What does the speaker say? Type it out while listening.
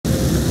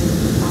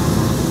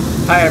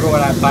Hi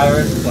everyone, I'm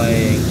Pirate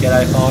playing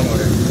Jedi Fallen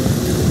Order.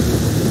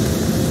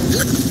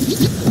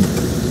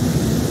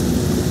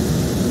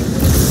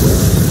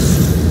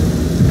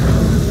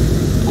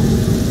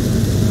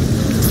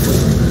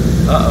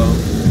 Uh-oh.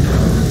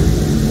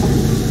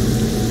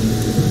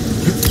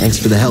 Thanks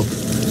for the help.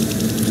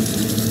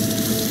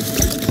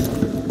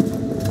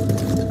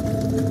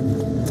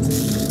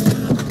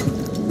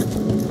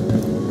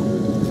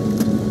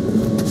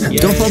 Yay.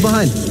 Don't fall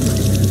behind.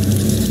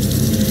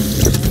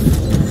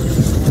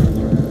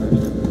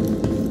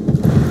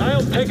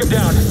 I'll take him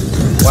down.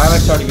 Why am I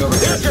starting over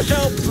here? Watch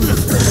yourself.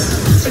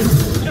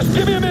 Just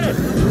give me a minute.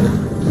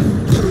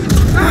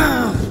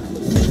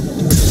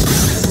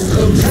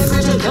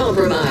 Integrity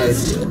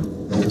compromised.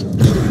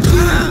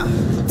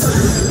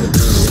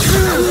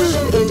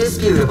 Position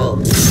indisputable.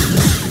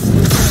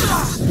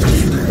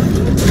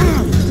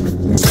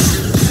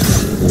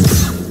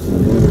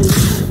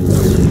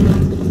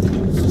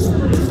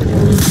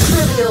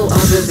 Trivial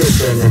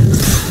opposition.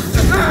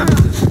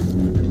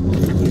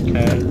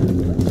 Okay.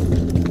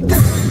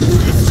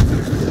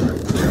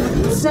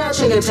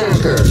 Snatching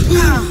attacker.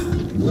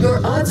 Your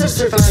odds of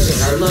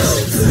surviving are low.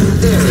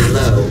 Very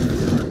low.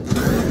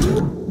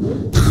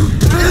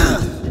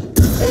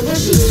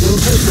 Initiating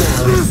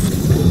takedown.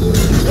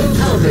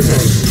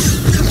 Incompetent.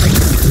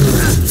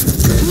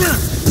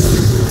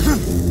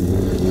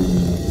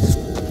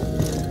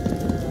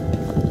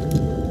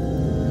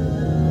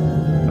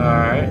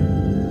 Alright.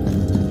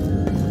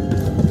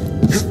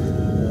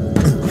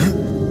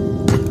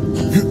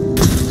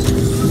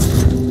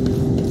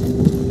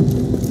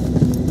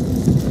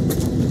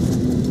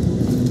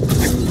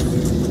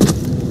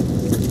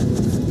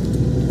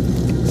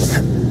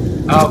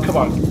 Oh, come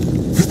on.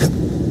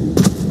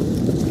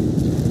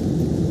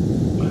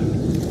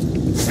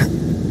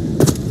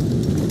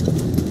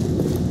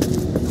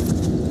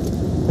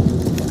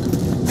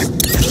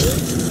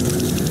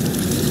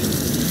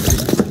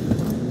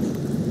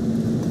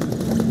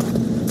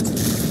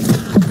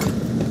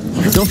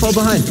 Don't fall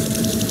behind.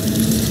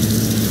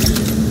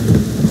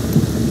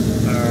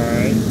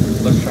 Alright,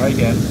 let's try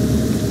again.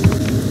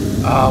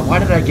 Why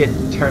did I get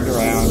turned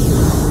around?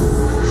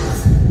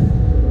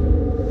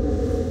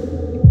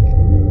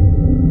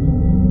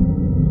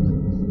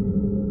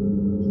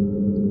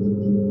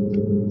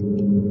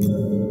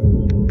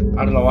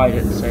 I don't know why I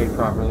didn't save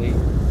properly.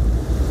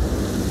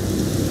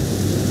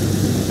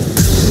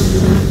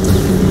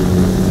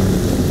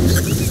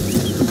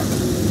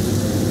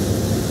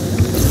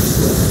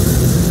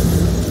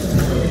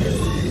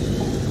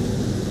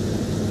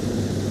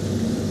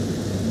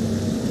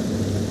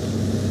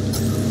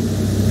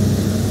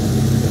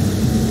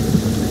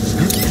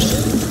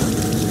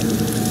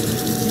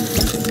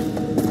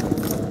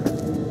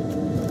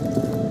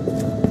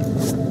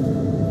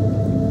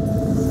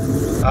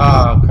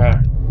 Oh,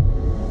 crap.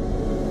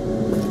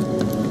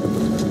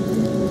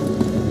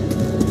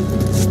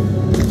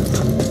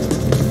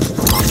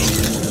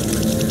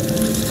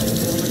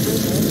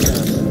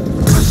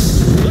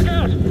 Look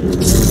out!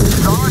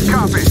 Solid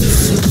copy.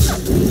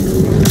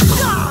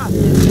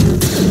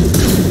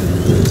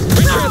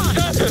 We can't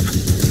stop him.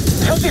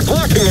 How's he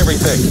blocking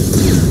everything?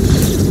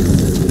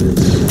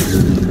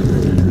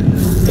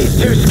 He's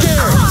too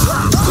scared.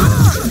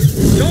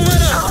 Don't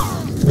let up.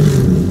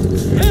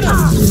 Hit him.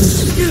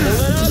 Don't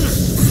let up.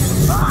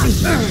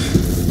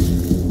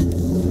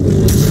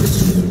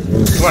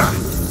 What?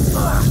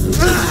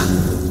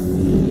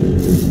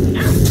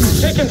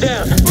 Take him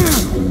down.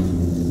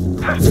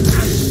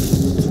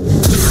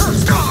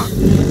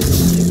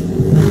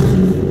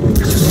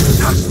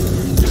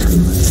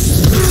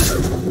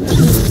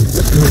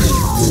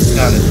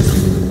 Got it.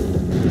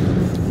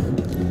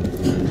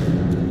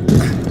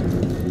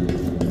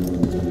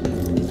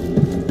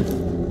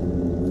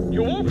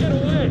 You won't get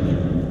away.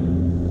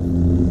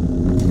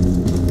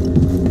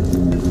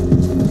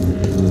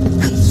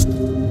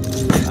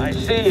 I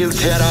see you,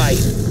 Jedi.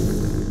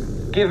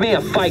 Give me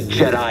a fight,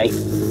 Jedi.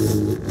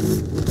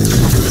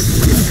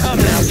 Come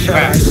now,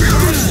 Jedi.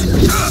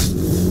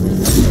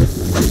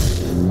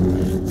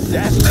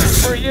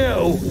 That's for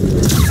you.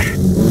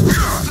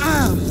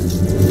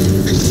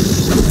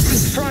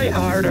 Try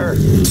harder.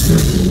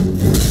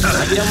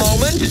 Need a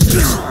moment?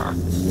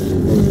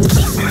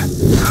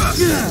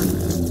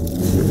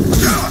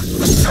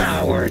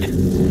 Coward.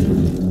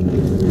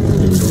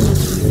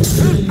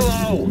 Too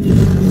slow.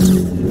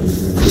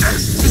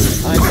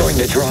 I'm going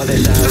to draw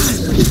this out.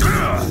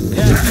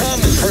 Death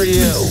comes for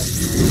you.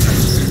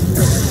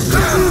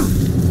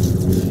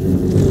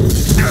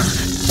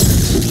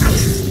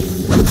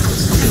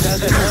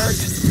 Does it hurt?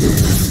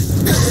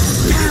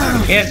 I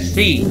can't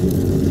see.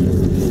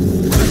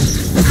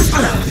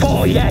 Not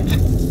fall yet.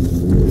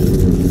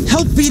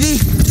 Help, BD!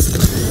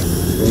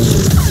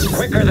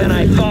 Quicker than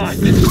I thought.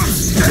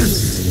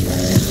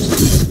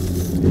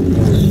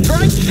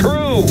 Strike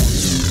true.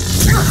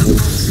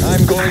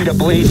 I'm going to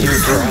bleed you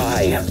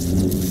dry.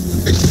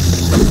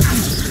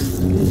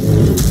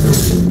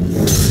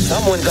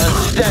 Someone's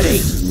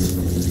unsteady.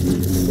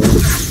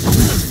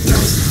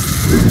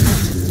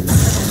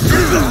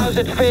 I'll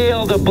does it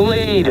feel to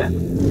bleed?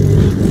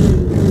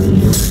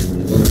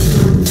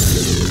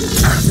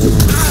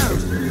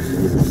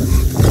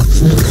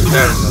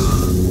 There it is.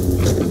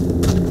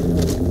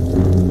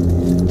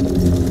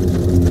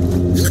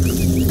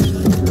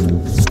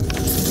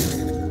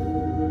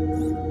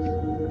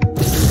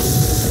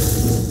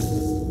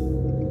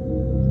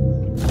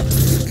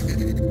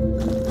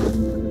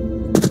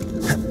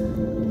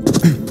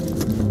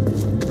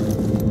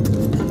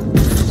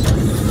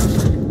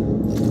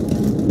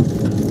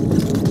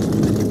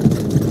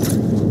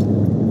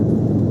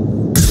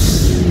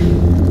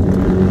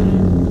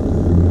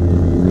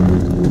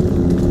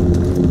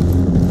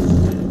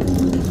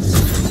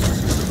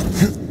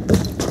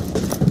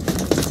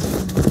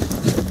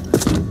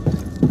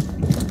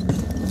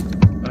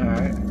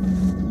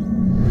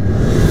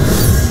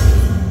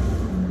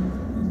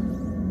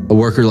 A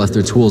worker left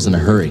their tools in a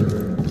hurry.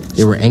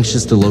 They were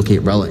anxious to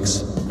locate relics,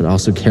 but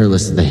also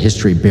careless of the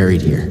history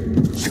buried here.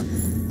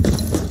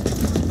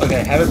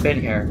 Okay, haven't been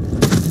here.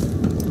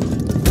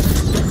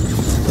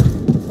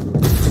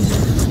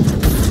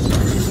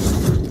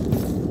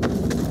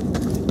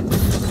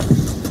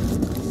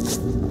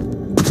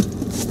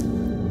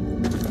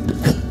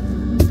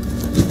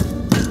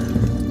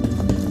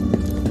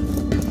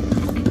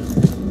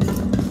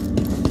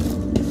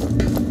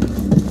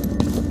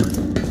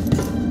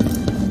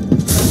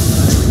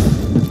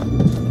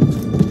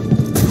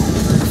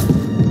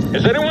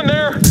 Is anyone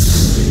there?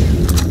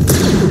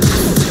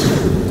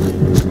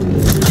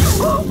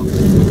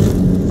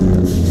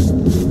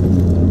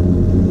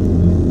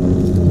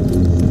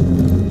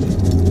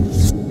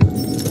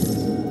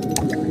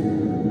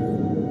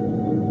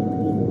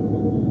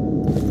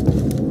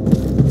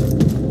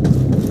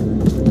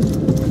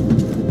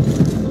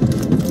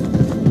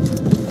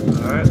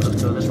 Alright,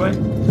 let's go this way.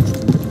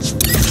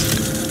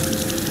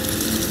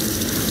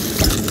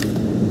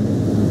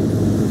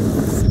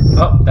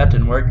 Oh, that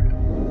didn't work.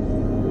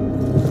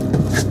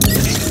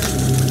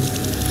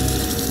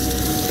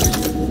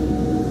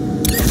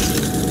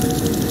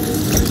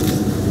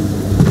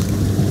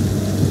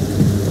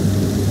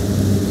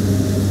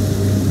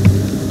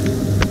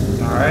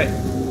 Alright.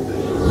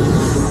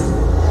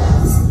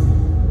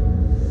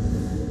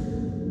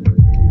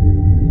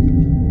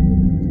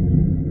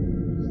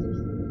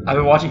 I've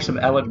been watching some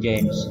Ellen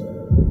games.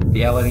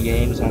 The Ellen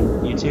games on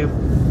YouTube.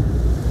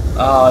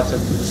 Oh, it's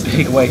a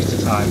big waste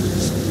of time.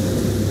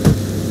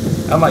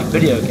 Unlike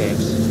video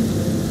games.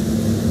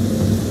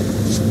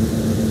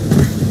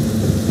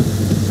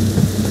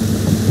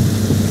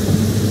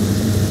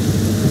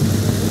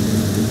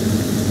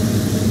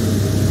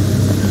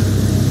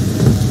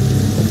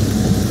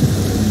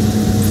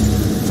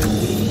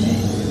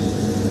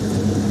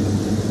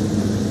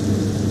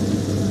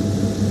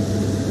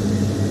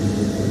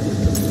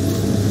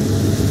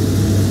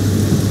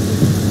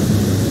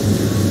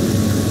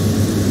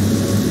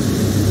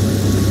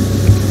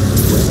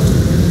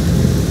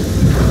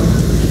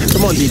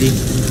 Come on, Dee.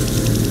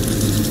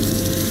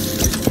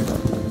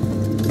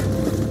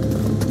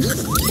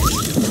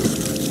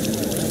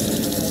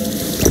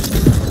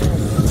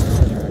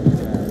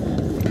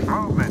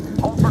 Movement.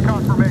 Hold for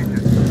confirmation.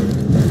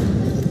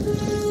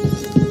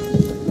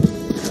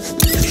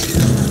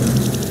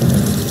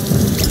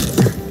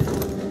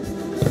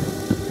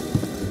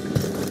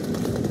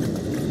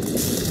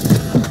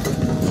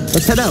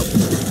 Let's head out.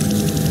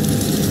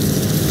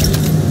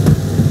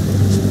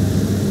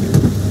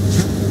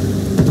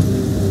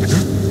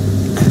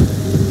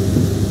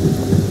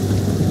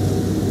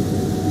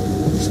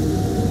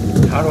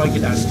 How do I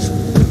get out of here?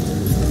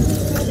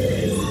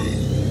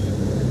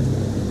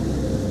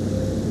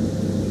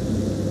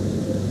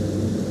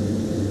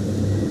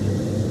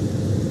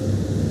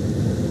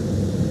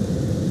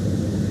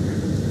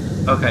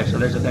 Okay, so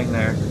there's a thing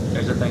there.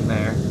 There's a thing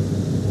there.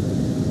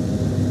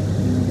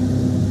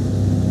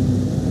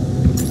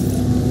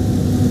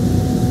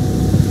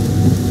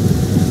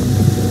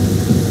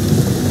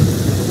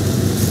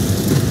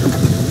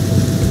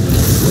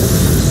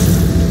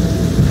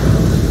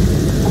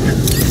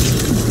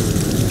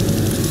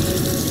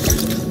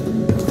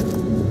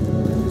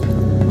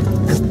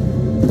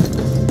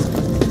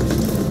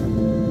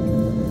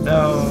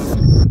 No.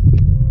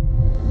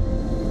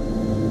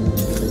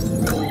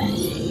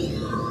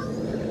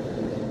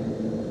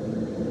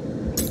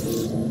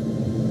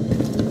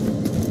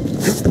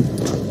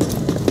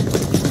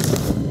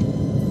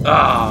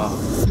 Ah.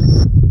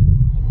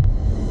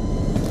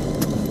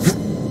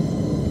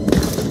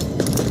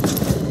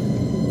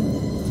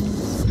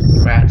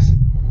 Rats.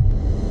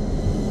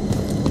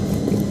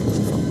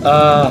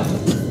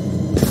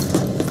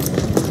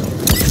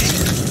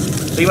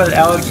 Thing about an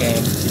Ellen game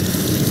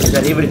is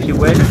that even if you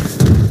win,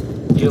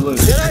 you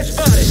lose. Jedi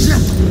spotted!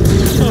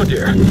 Oh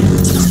dear.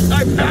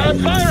 I'm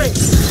firing!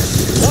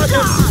 Watch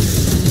him!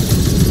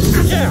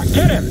 Yeah,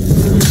 get him!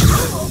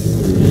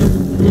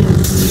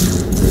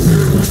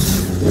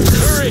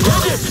 Hurry,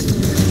 hit it!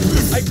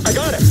 I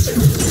got him!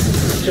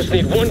 Just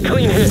need one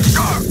clean hit.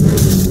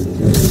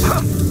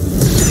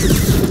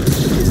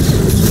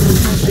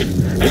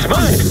 He's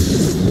mine!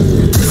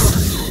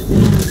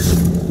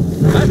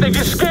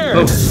 like you're scared.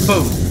 Boom,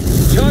 boom.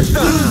 Charged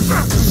up.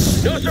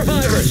 No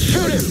survivors.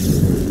 Shoot him.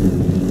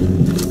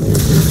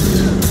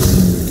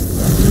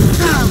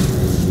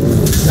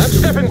 I'm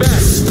stepping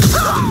back.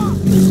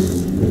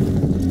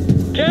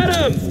 Get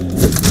him!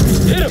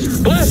 Hit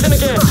him! Blasting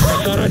again! I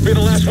thought I'd be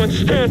the last one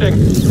standing.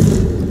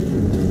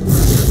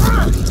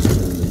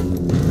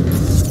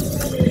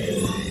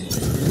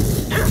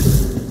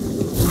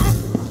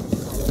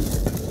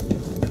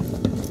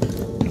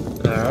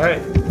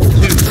 Alright.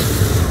 2.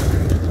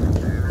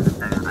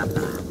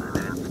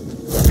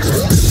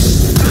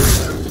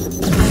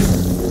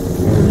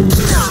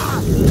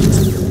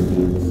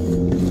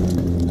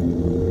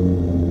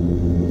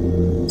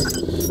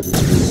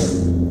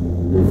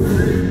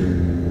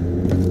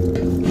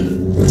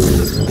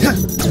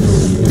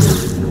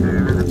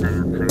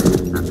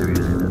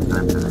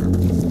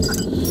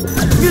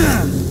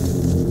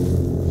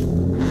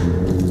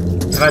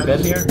 Have I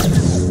been here?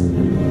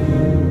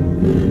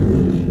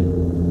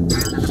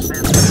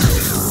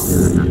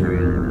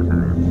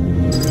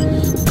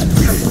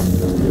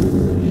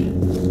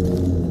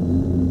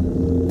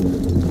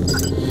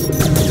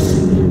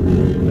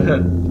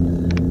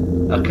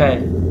 Okay.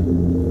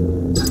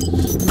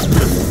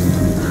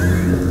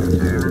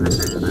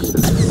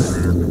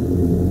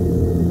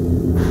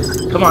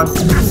 Come on.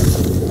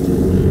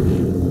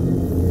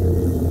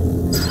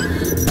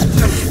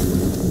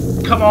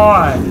 Come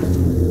on.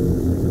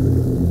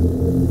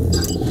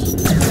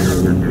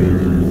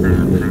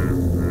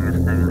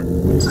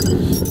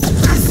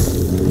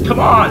 Come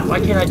on. Why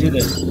can't I do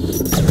this?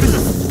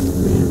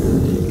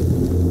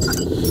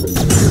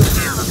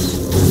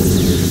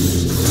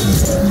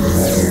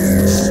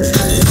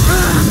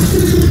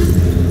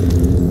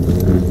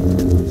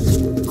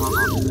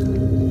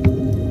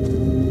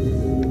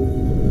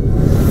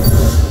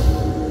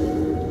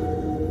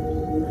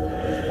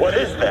 What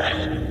is that?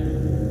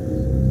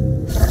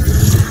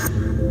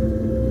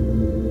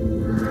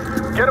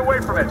 Get away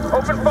from it!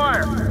 Open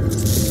fire!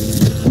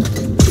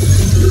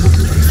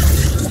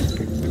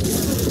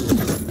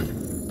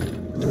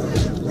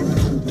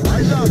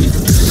 Eyes up!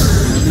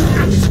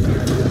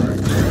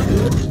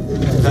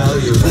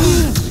 Value.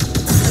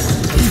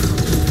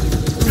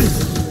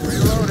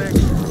 Reloading.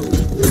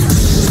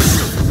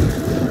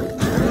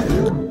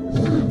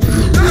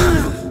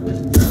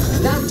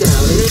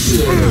 Knockdown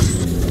initiated.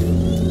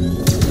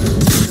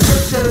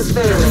 Systems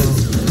failing.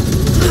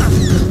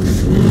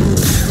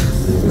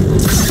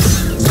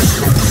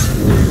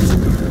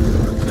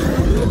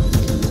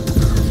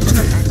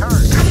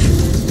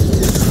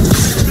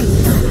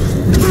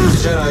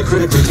 Jedi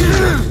critically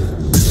injured.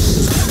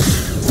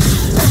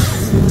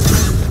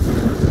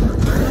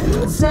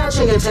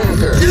 Snatching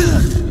attacker.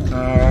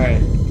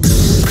 Alright.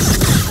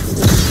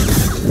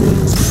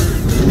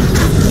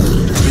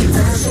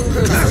 Passing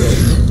critical.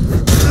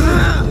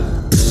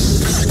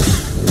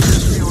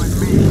 You and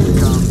me,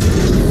 come.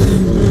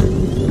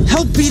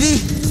 Help, BD!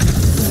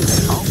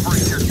 I'll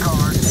break your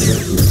guard.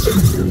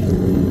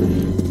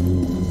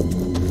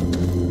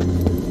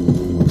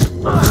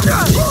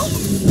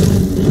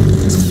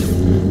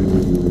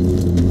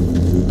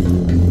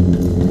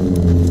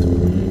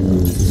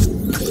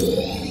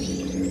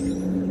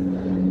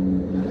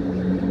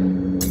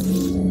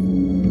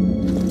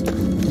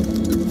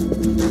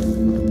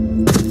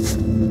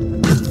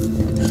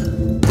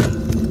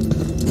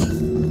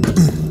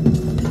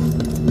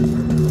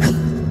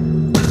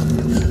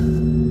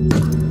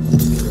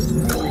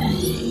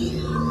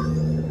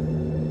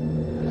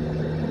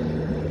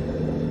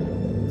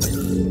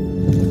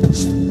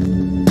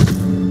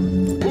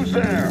 Who's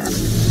there?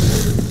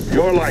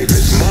 Your life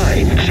is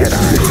mine,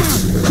 Jedi.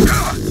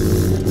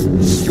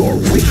 You're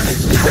weak,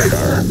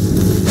 traitor.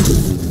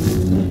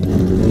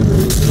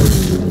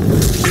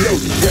 No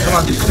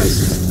chance.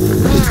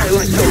 I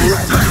like the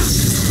rest.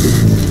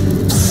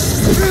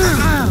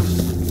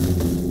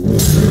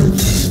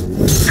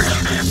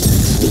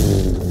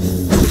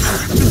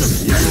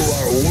 You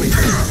are weak.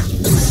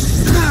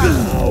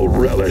 I'll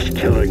relish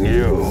killing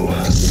you.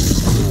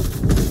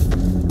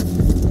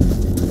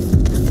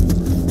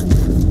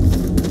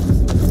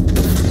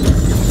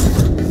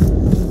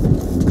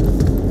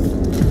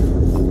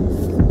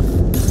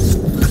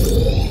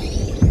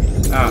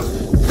 Ah.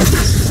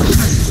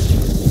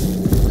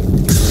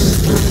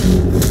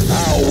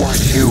 I'll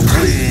watch you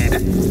bleed.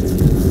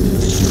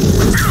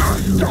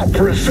 Stop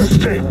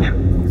resisting.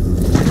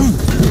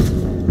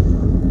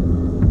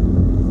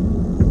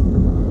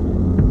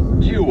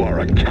 You are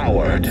a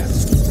coward.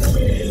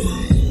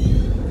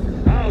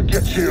 I'll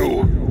get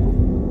you.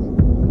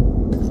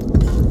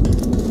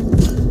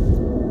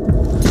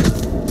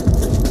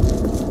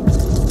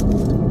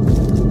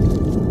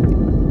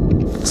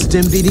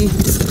 Stim, BD?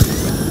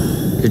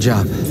 Good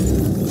job.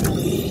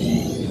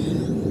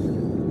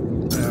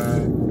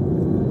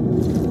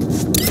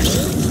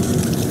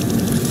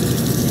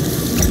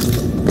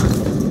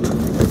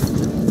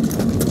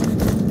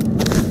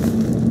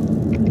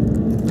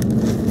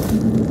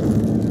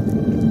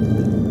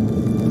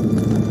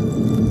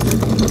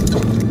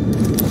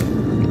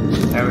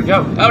 There we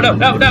go. Oh no,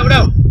 no, no,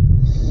 no!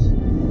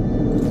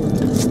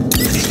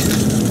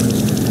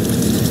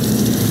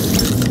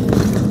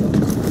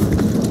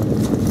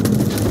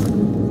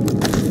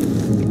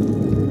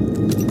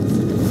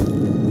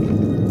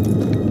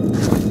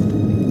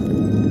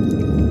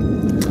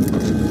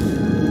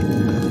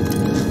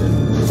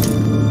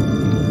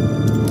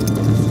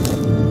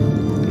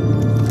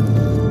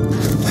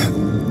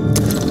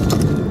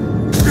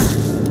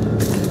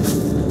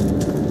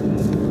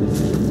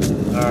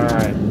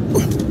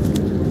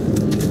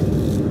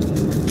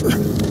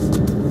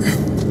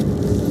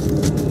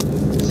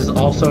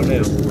 Also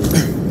new.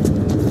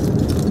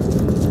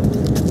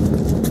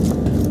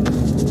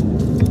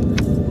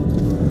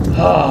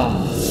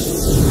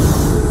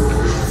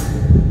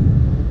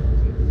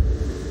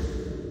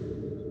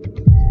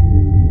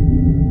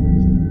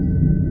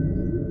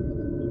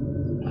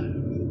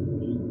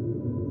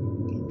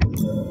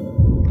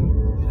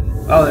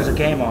 Oh, there's a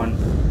game on.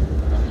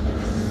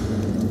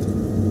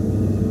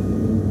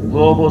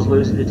 Louisville's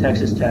losing to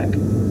Texas Tech.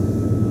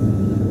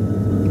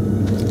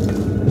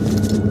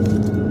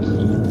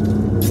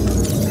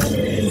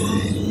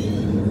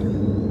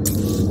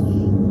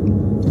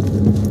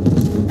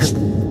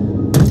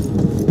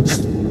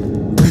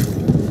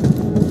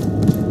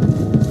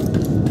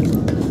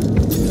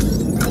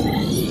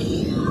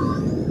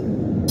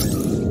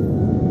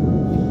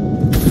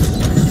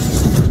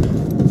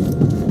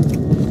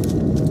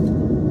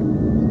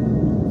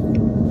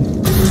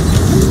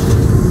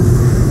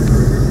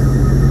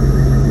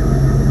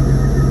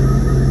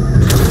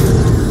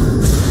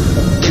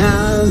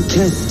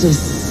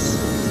 Kestis.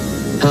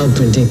 How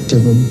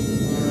predictable.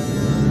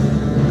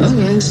 Oh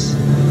yes,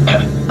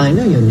 I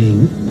know your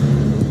name,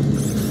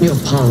 your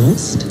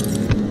past,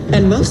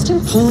 and most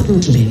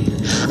importantly,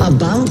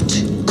 about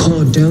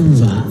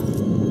Cordova.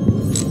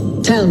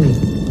 Tell me,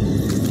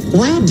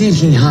 where did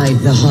he hide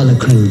the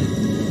holocron?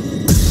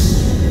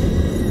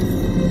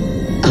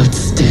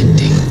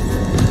 Outstanding.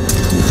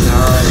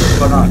 Alright, what's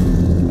going on?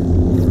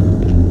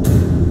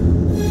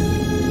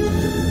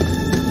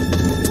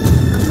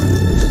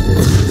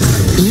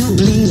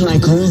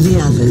 Like all the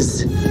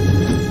others.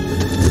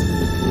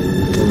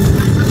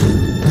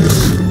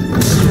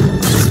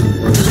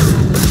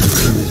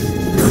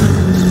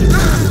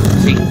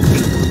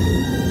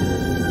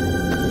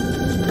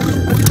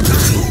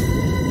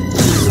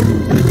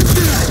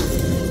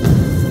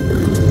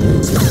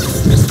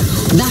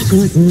 That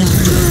was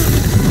nothing.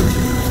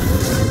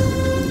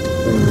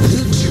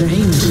 You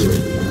trained you.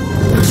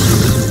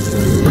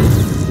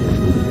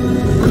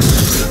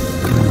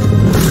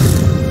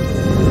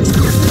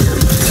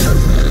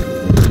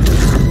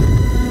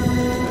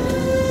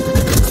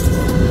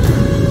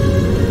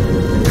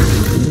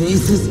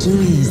 This is too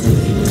easy.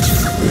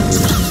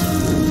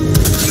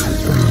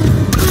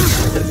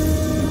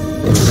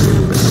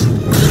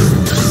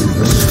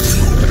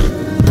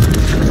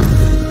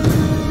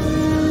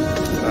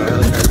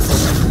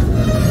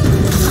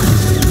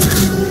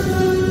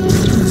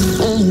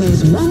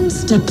 Always one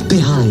step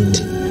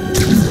behind.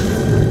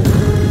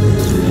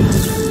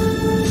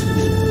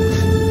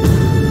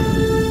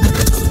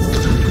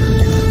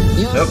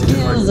 Your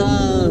skills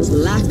are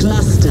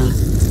lackluster.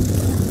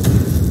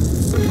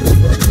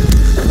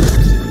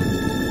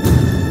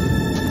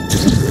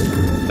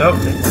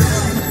 Okay.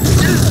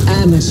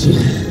 Amateur.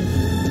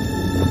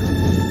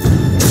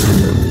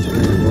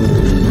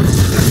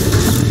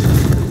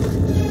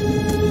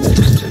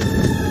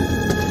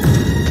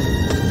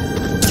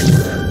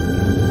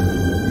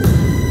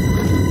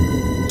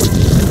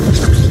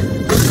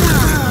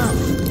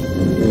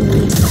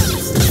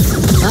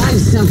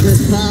 I've suffered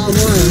far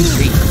worse.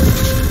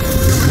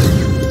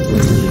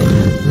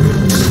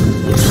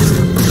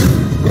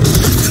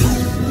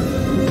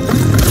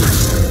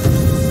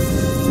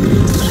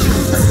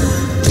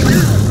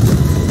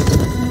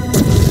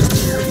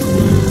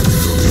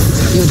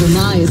 Your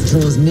demise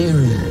draws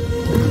nearer.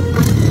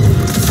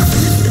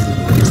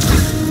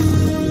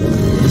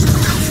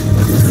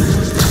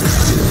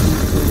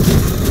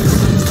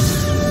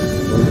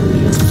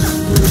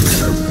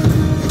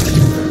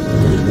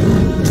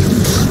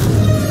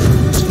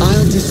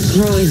 I'll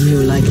destroy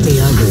you like the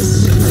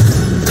others.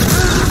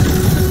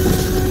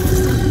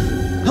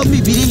 Help me,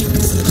 BD.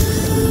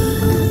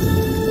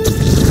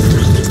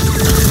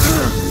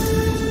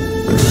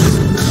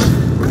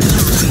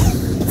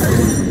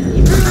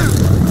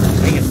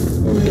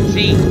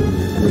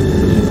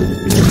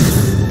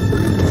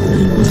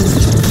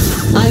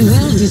 I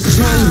will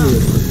destroy you.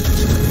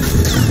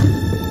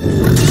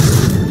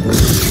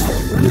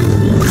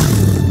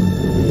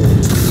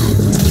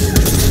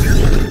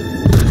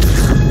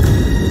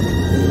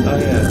 Oh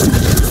yeah.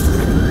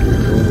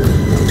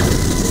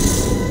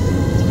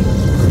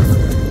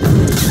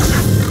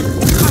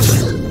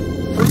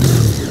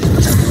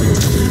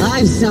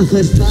 I've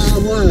suffered far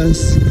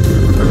worse.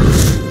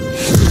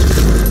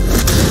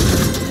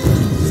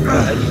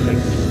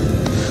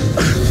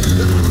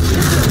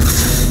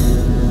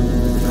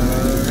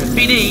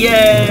 PD,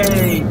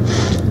 yay!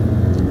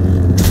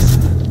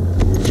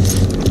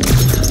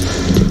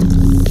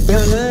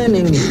 You're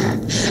learning.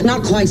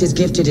 Not quite as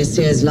gifted as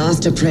Sear's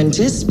last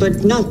apprentice,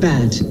 but not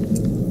bad.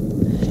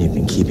 You've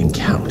been keeping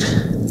count.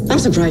 I'm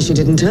surprised she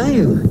didn't tell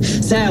you.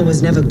 Sarah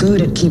was never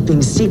good at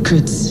keeping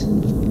secrets.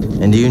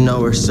 And you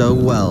know her so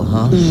well,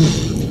 huh?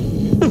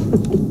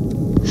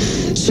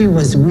 She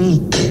was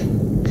weak.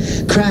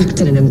 Cracked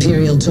in an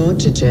Imperial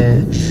torture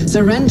chair.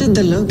 Surrendered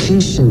the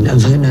location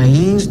of her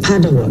naive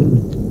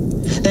Padawan.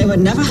 They would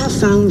never have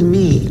found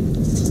me.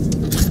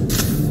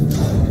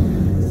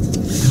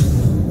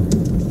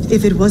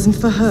 If it wasn't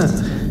for her,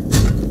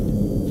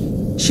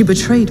 she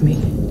betrayed me.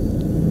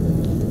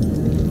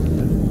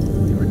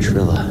 You were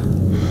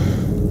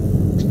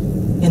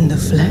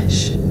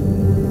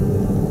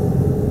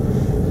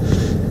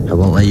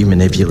let you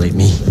manipulate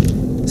me.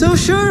 So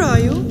sure are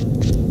you?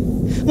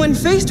 When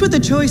faced with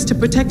the choice to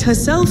protect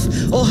herself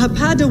or her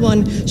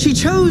Padawan, she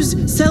chose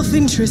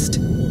self-interest.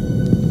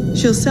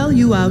 She'll sell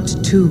you out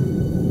too.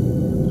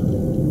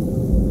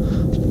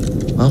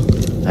 Well,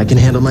 I can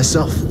handle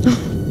myself.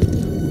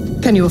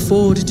 Can you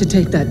afford to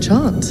take that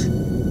chance?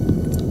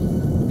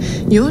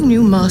 Your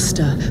new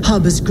master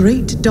harbors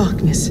great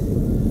darkness.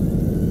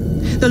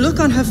 The look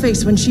on her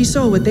face when she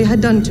saw what they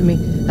had done to me,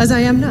 as I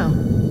am now.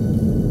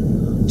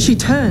 She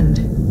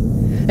turned,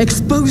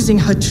 exposing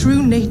her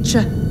true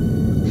nature.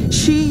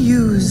 She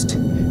used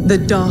the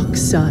dark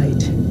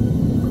side.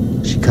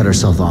 She cut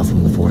herself off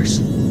from the Force.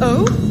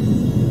 Oh?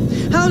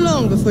 How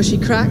long before she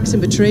cracks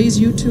and betrays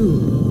you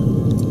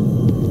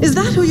too? Is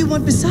that who you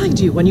want beside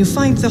you when you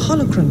find the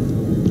holocron?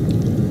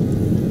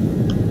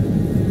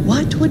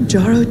 What would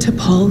Jaro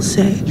Tapal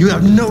say? You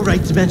have no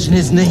right to mention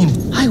his name.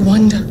 I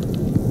wonder,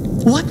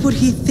 what would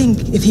he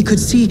think if he could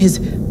see his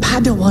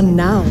Padawan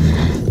now,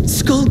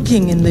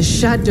 skulking in the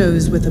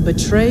shadows with a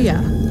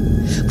betrayer,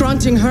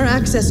 granting her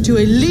access to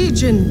a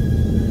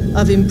legion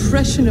of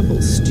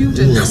impressionable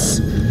students?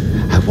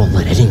 No, I won't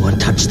let anyone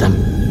touch them.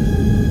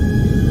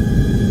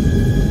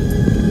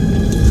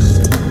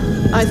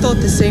 I thought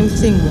the same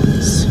thing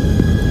once.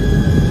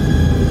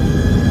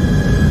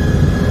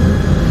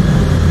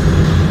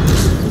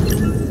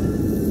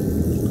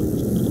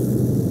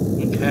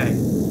 Okay.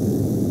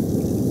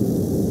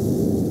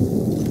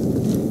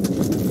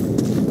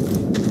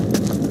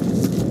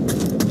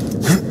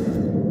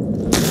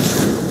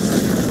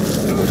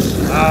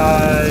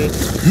 Outside.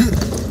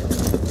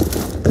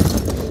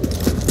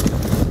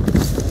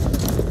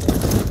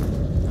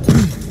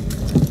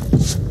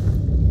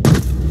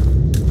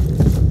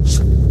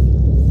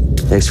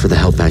 Thanks for the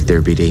help back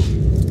there, BD.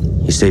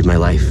 You saved my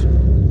life.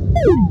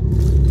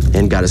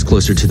 And got us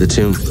closer to the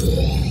tomb.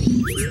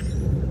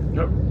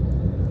 Yep.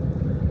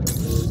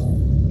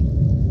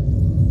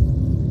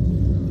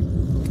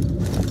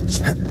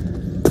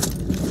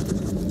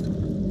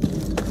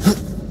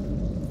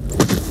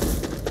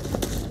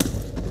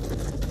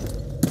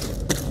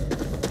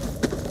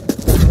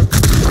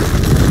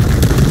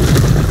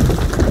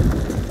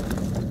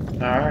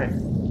 Alright.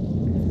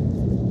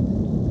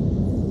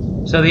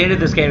 So the end of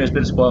this game has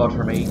been spoiled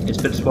for me.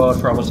 It's been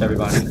spoiled for almost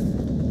everybody.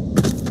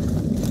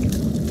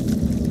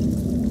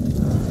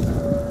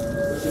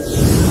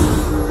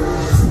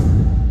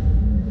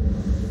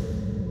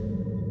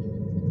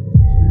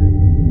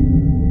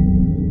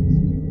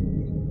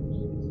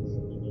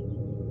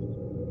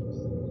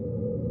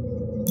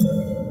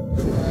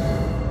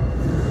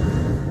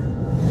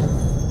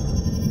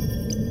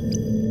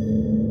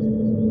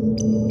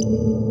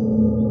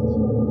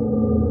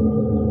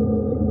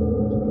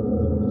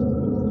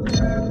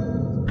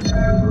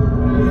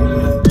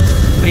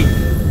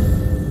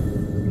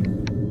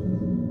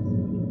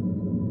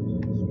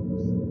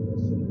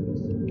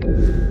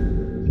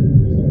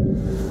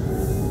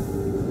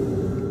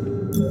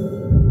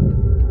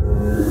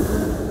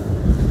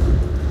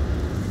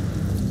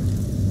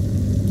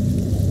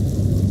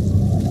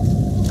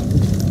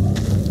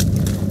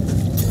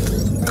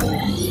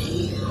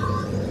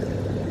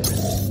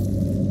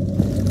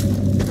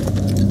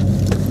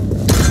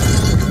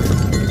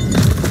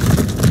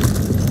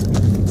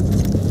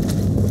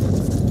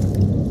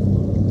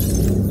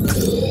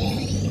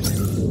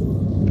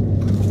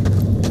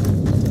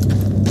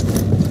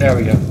 There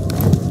we go.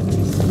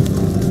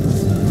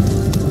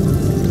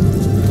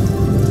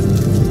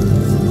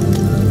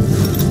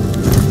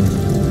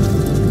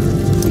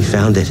 We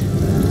found it.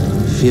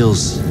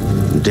 Feels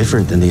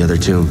different than the other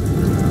tomb.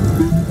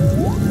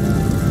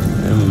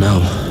 I don't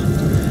know.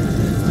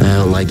 I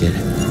don't like it.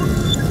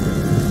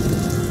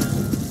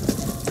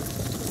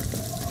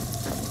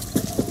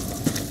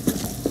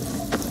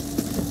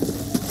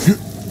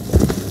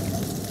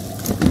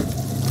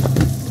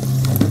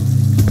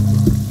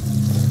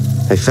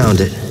 I found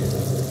it,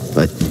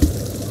 but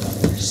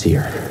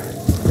Seer,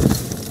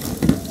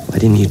 why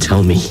didn't you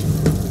tell me?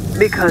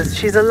 Because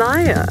she's a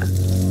liar.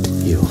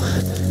 You...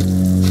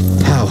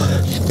 How?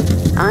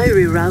 I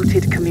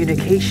rerouted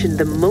communication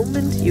the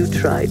moment you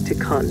tried to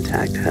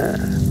contact her.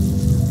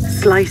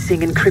 Slicing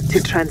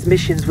encrypted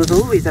transmissions was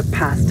always a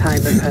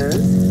pastime of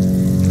hers.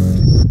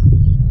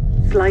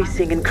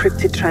 Slicing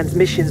encrypted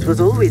transmissions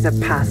was always a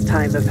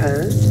pastime of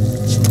hers.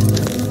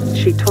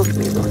 She taught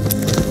me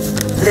once.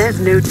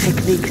 There's no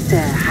technique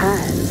Sarah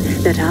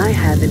has that I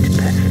haven't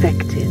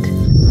perfected.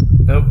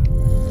 Nope.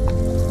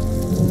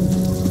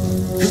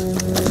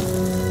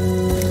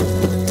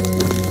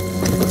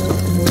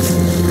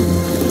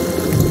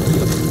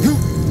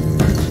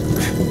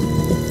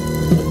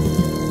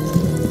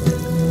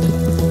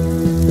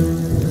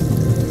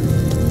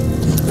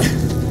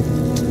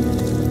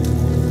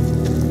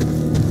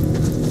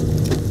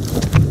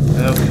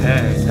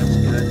 Okay, that's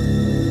good.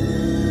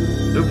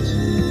 Oops.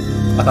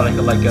 I thought I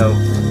could let go.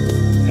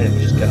 I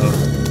didn't just go.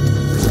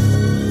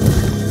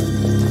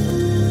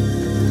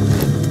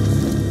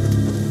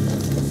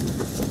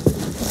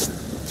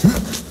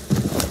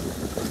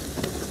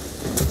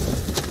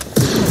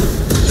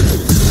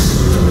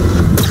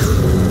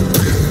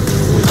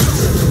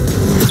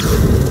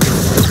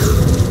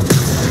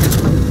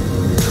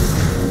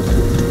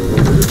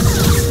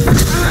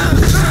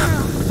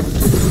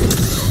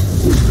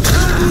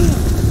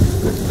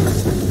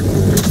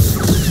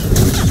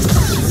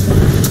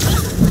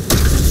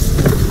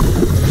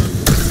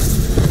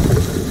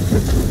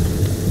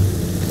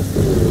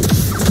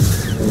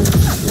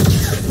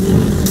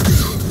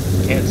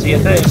 see a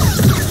thing.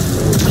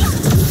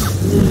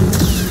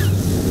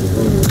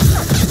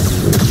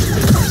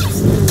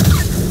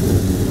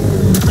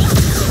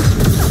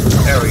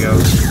 There we go.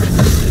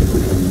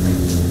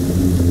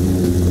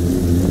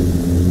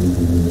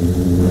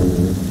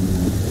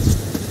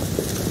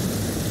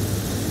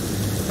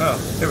 Oh,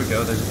 there we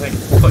go. There's a thing.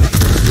 Push.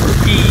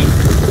 E.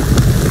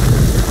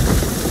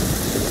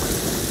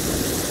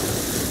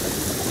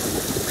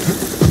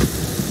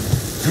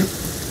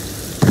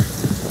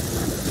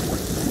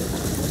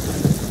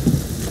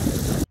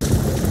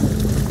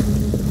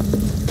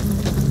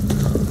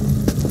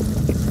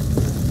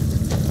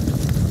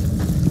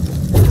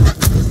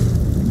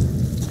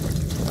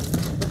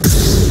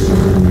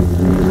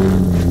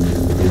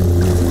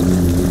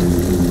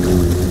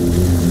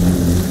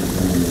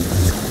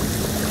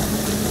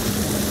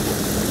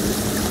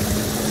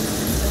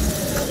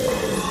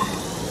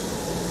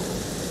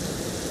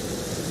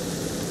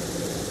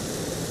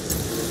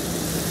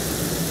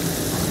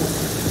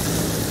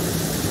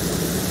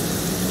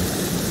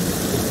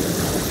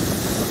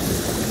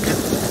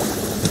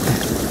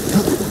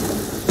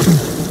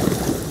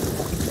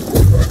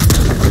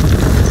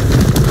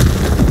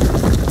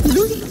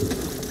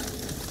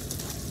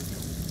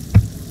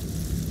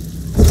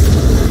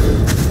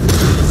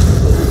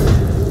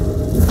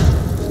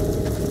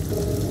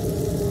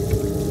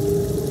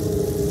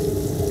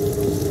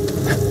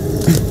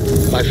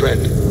 My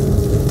friend,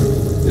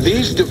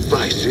 these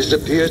devices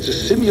appear to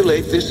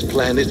simulate this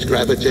planet's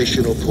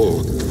gravitational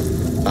pull.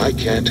 I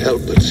can't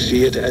help but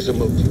see it as a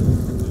motive.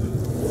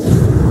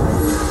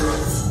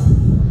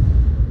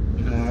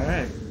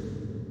 Alright.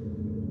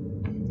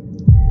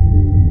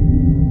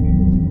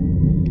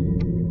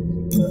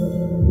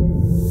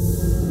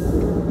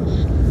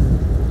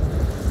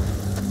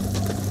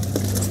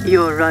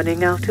 You're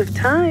running out of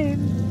time.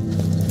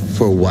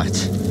 For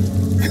what?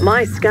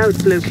 My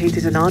scouts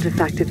located an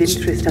artifact of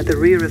interest at the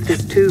rear of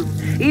this tomb.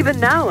 Even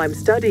now I'm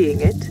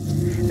studying it,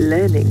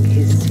 learning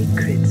his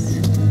secrets.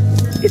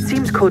 It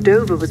seems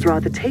Cordova was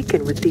rather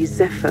taken with these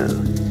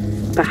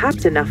Zepho.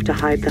 Perhaps enough to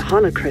hide the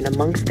holocron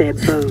amongst their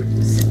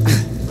bones.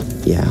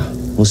 Yeah,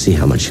 we'll see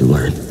how much you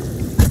learn.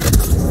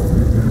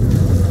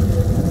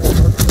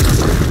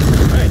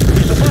 Hey,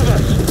 he's above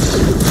us!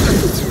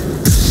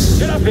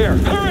 Get up here!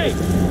 Hurry!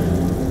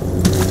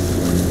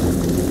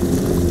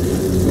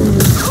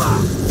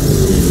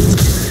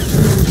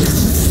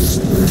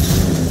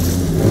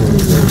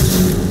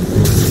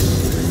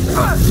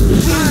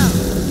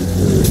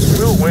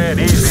 We'll win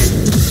easy.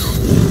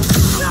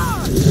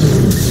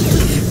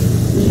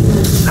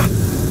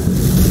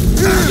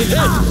 He's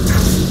in!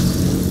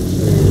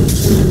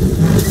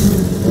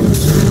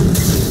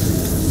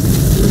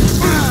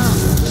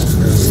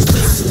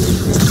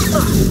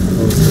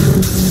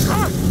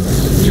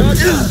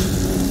 Charge up!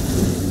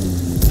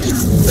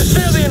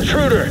 Assail the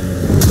intruder!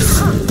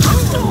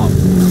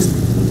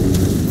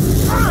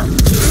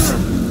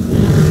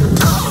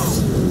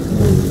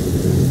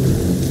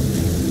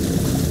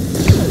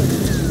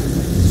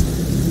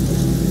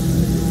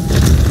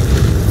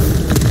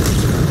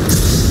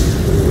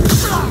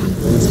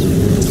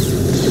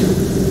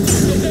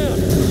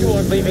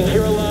 Leaving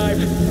here alive.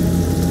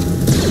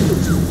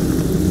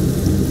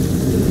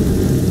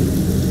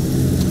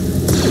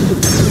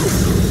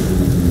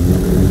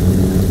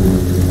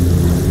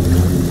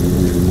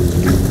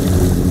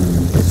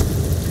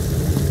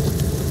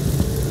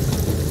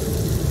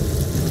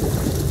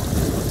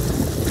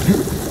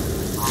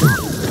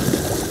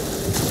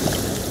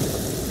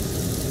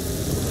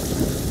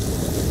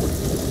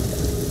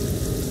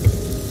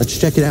 Let's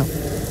check it out.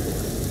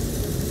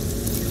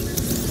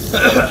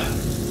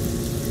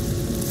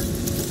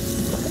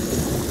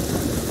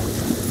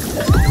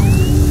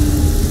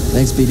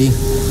 Thanks, BD.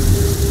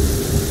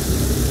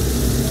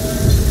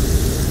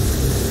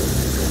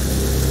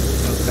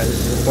 Okay, this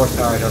is the fourth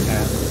power I don't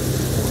have.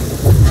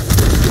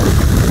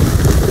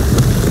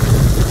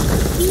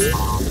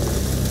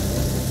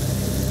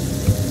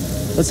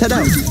 Let's head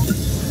out.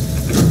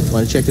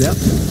 Want to check it out?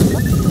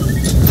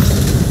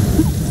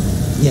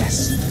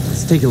 Yes.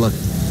 Let's take a look.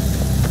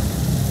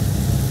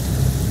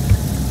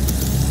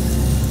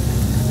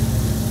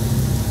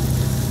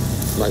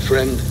 My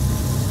friend,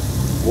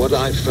 what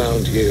I've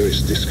found here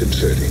is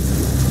disconcerting.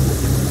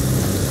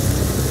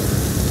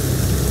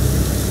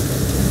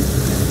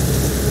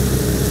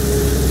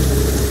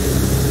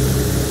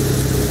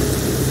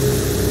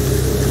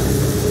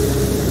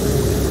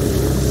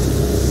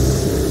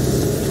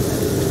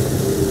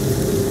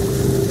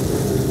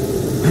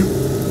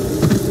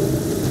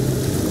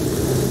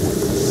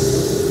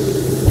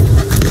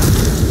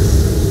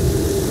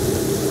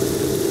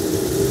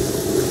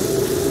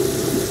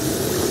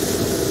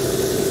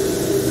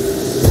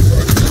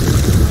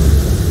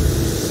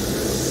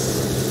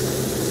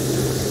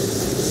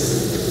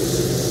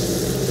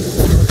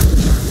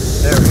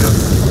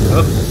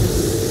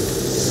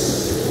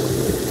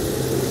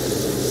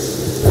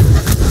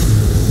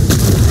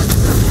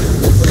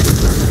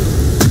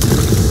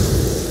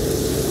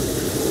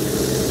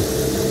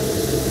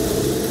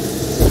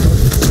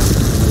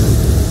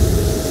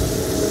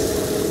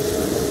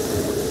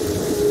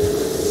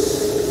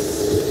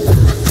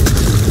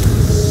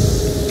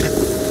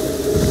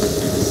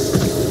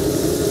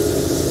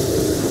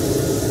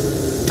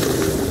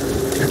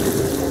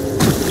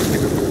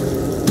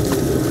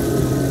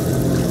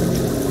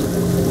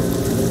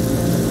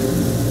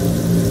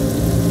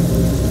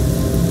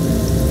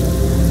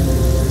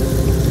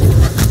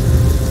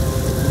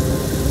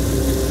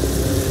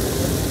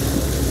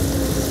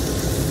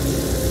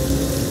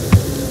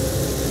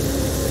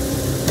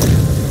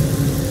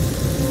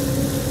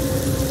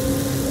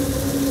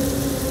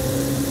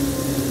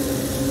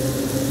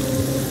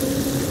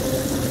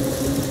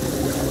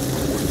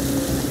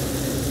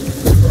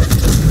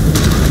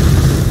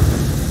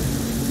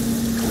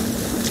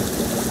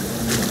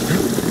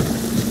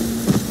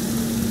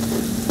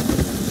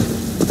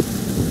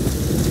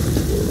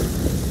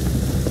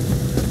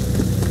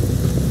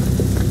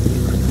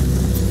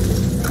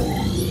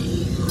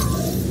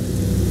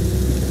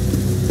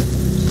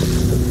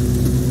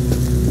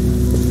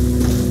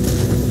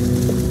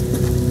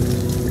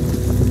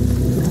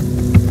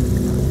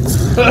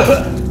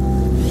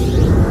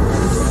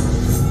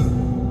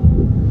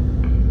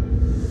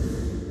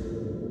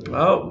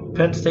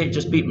 Penn State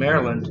just beat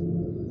Maryland.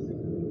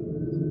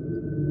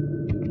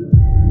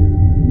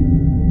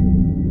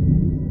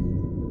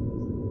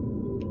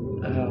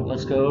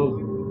 Let's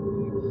go.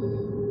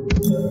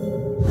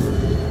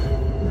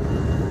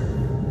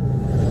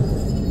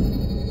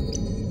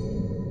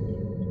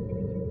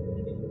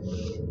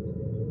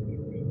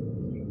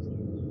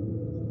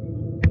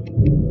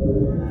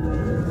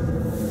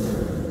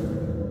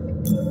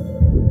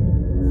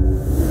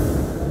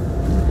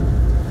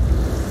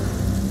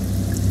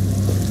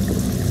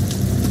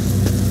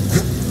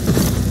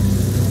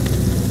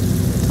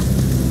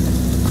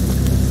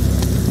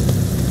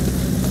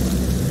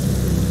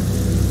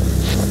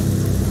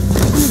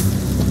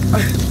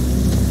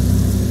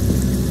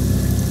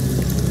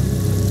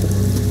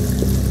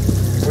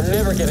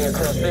 Getting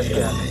across this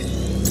gap.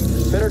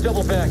 Better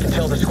double back and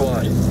tell the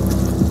squad.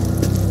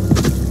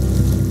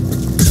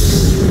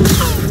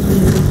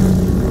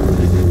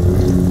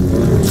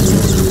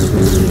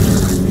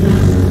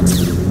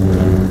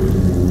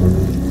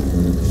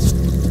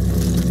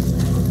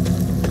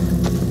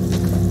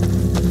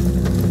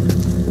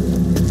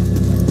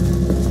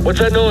 What's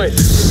that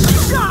noise?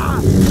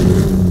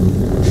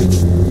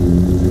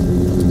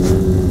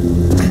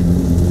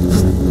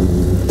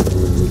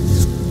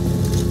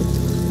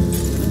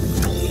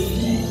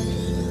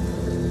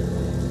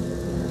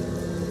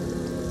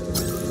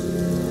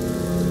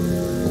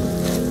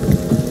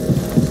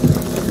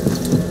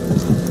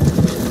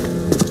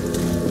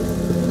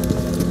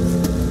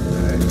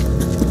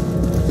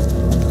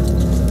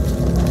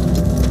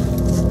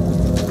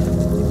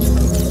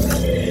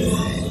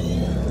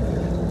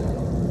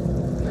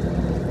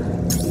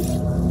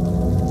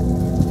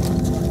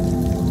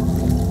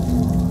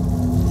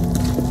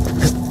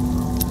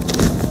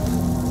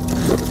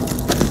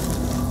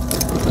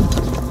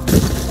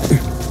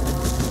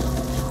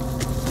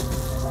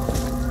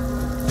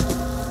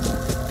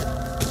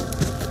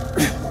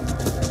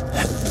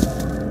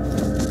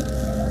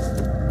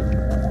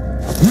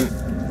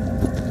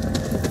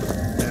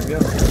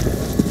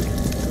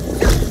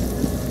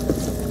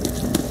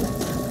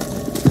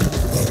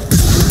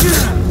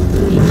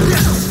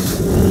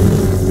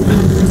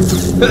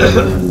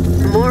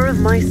 More of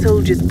my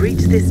soldiers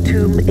breach this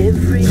tomb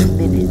every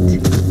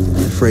minute.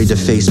 Afraid to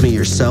face me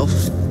yourself?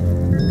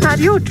 Had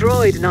your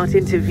droid not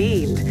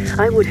intervened,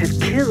 I would have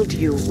killed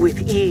you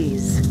with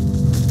ease.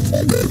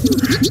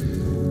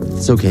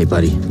 It's okay,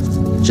 buddy.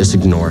 Just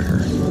ignore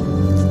her.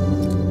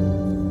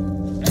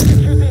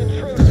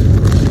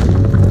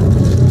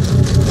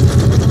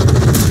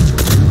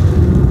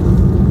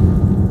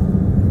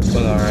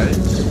 Well, alright.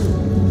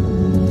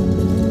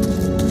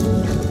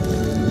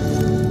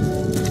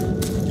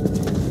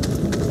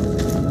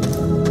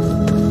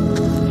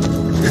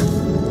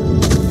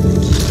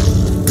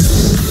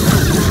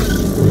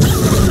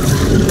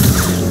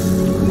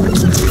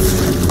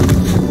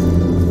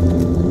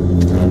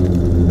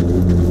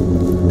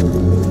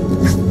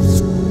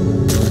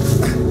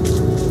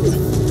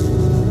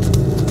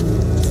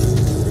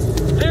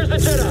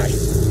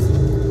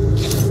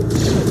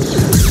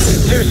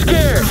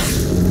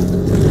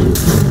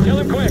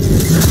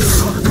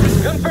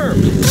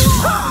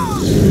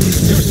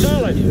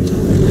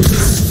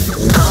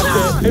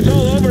 It's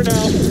all over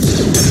now.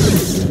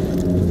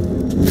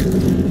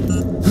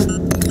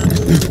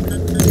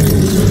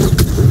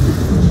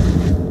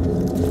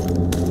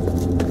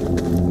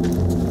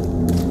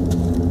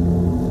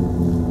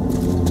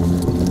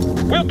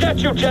 We'll get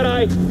you,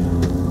 Jedi!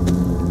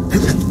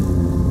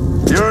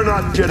 You're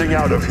not getting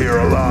out of here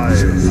alive.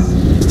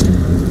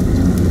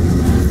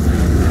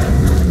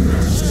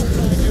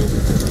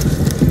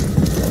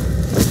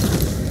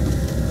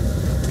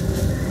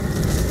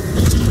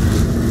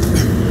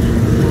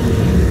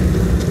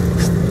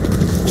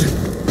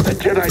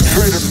 Jedi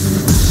traitor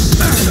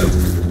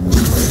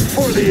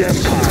for the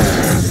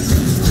Empire.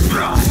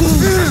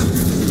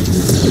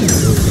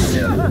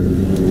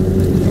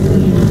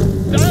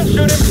 Don't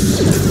shoot him!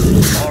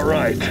 All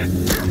right.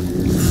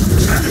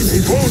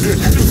 He's wounded.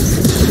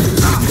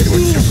 It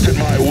was just in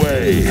my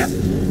way.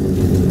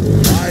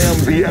 I am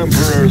the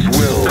Emperor's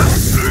will.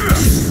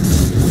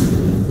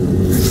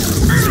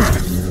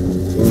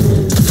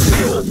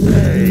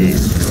 Hey.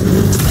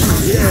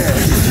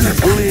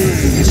 Yes,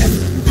 bleed.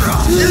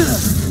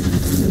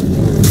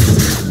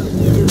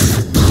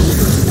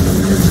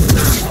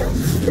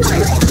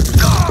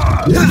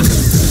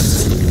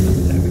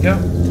 There we go.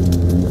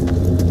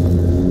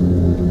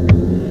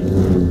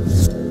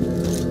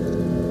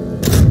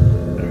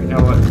 There we go.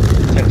 What?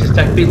 Texas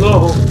Tech below.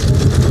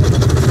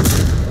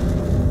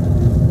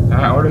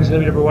 Alright, orders gonna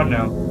be number 1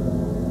 now.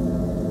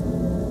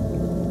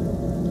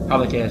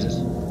 Holly, Kansas.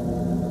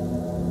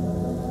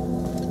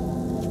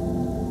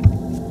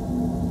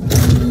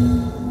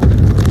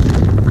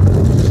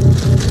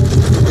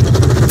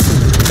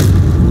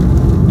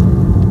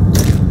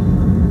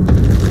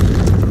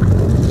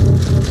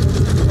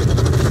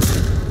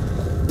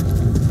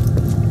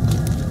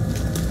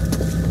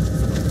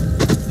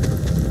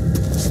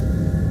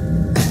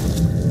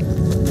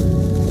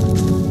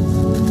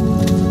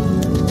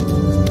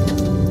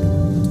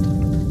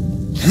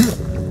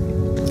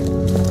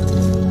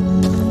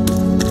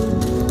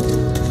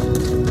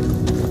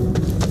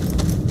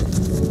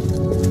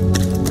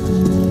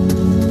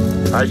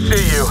 I see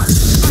you.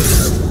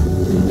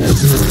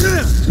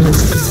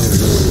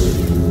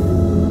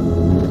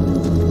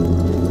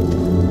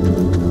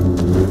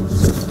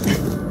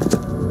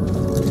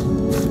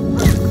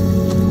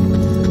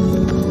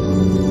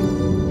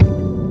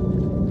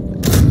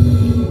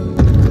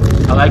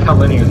 I like how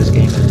linear this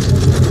game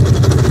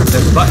is.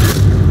 There's a button.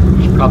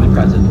 You should probably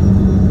press it.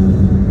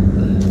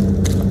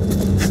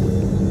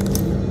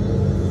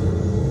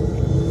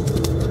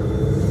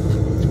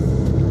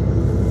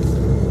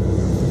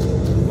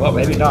 Well,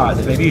 maybe not.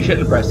 Maybe you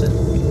shouldn't press it.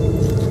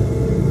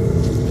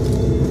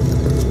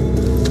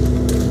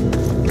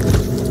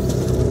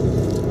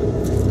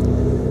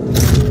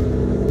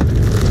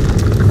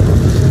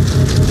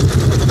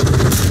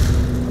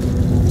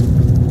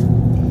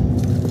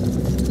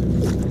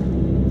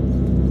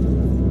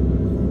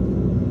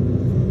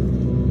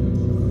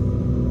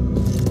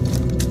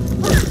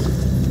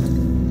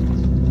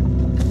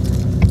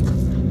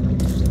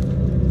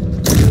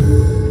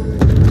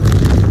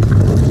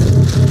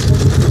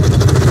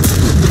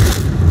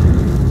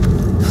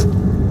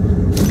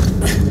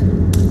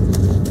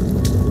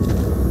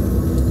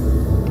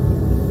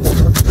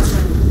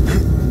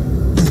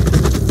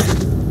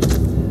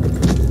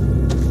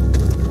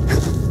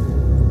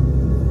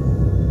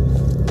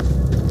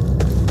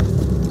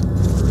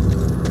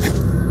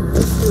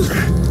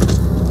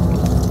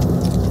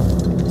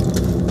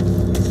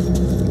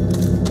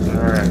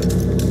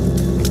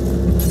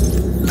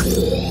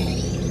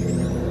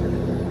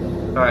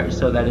 Alright,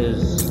 so that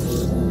is...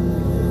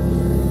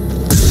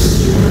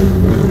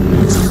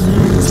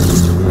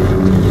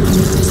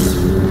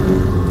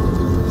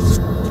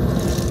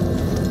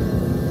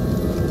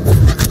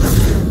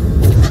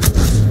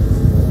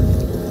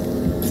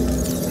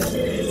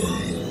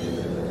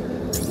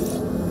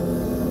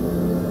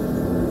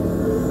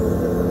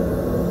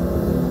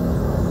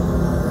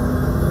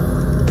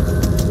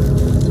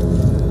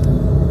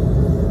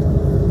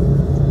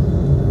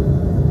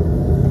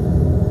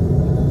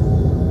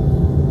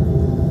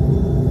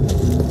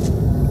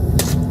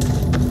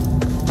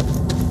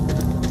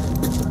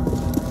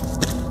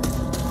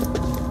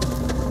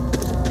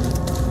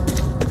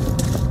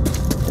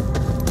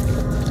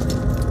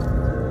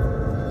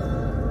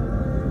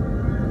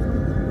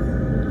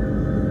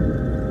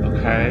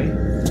 Okay.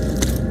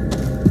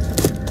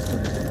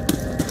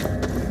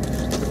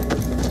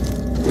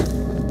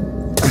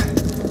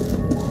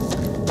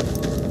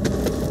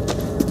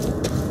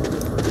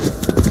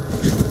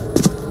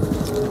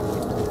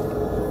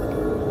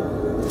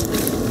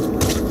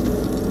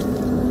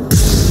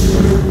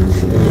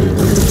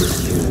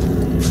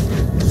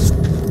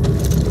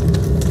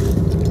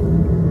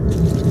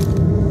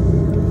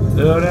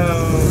 Oh no.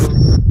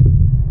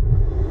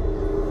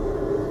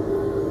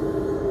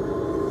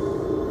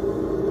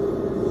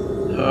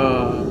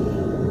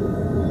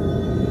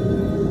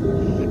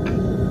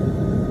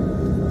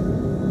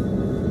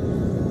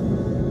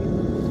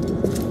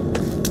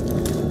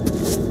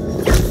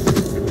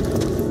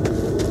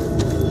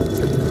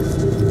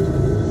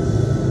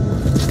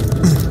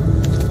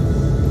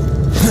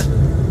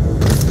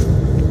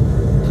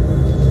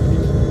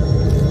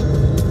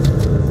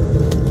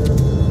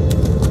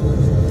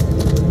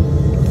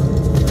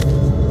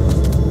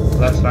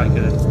 That's not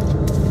good.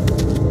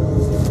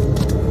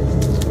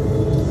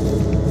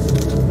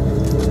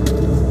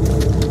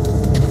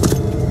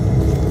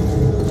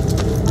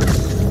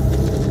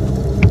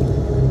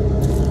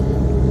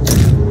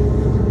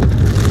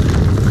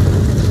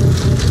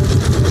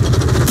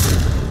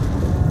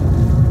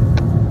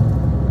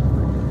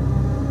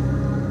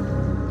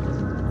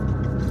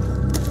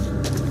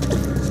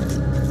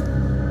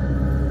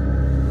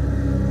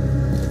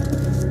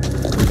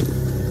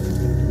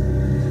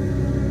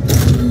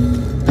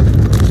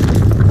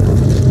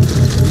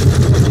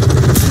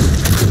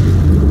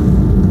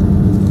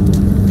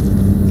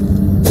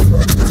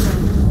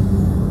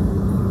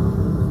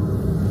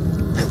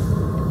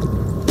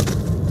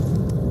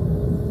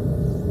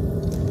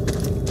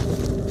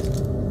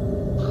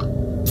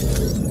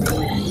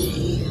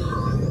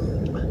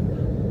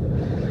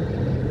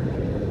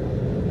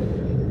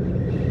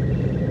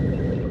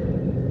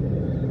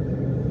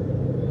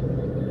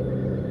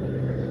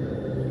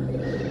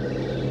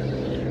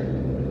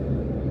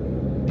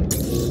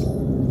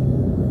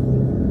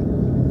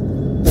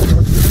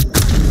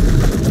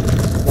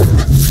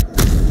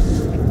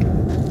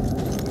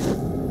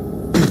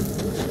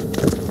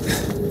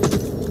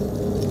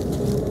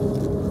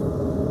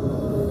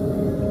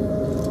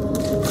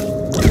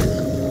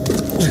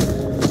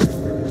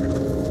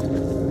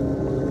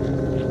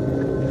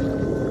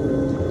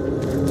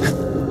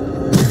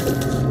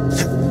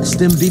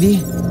 Stim BD?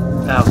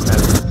 Oh,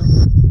 crap.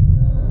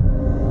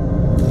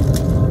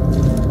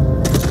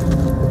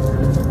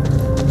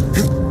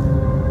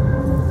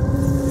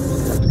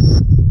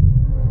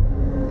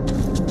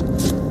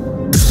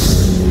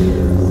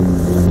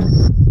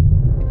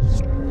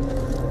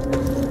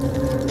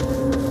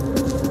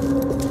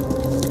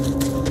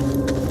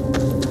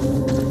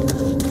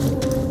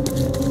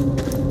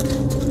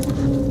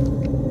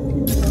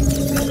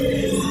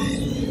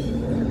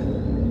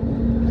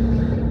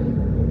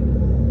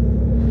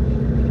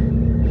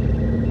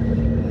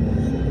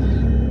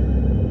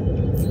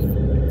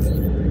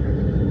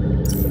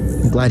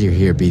 Glad you're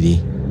here,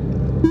 BD.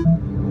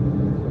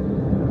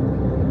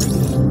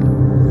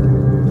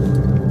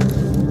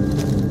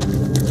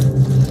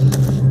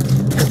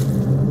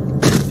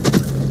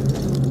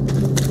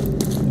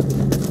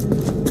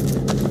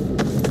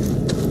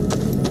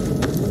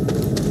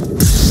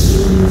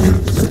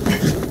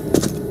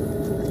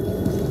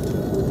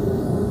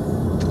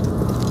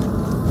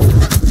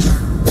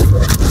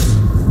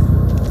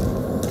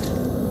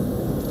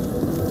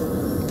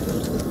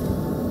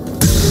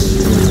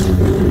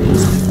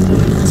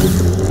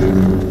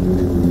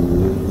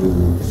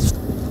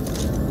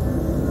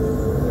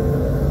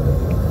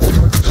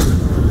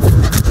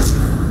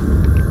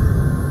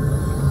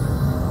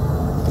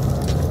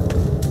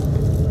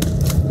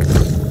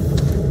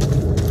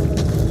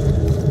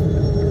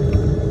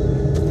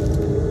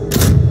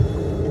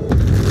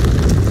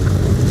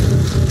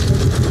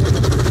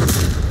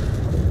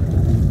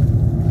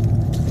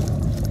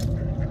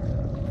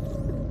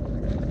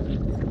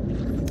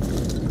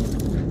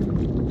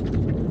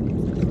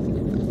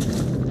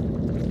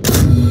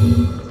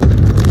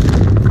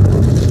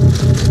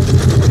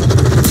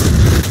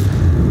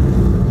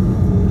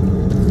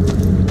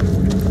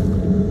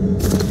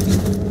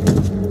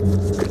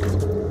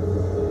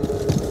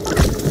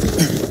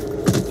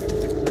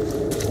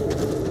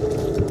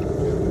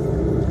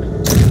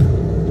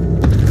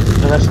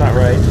 That's not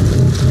right.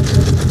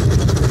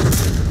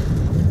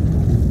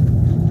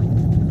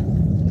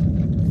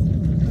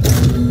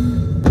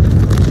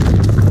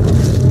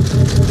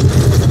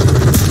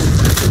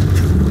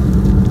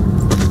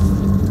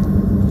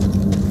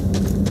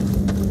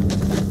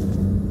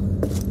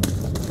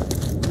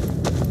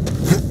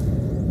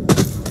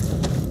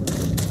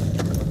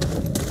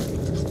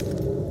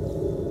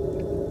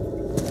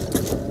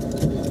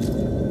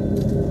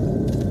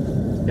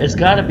 It's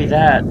gotta be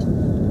that,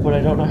 but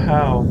I don't know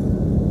how.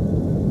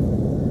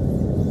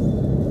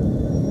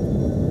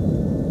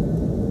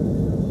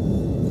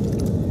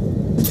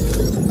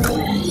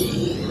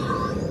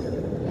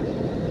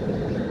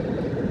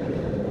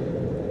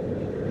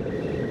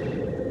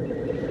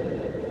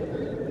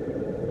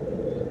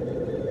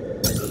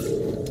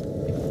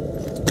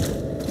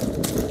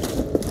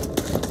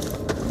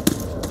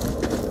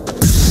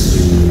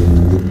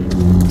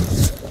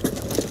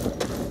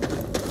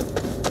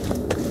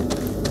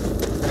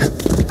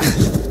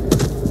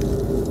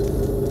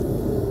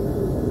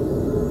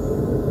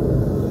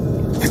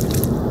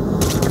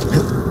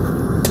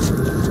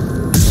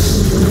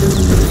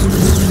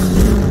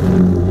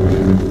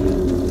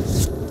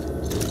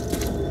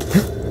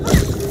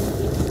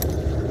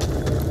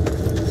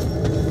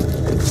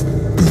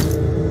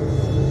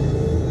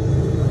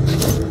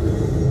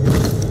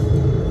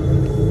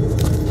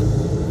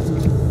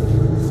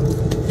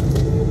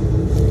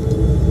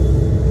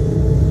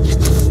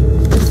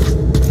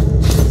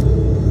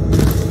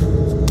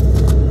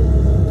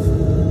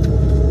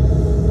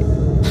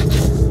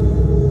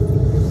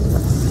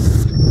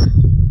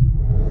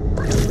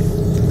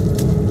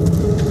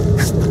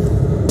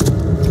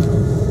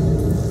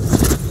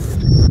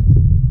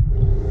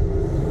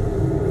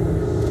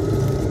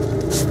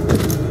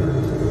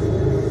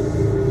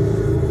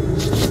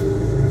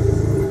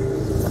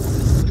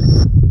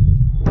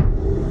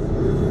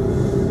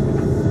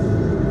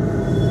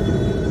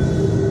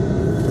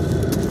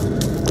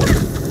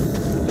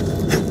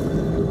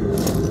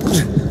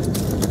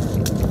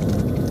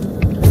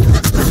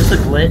 A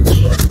glitch.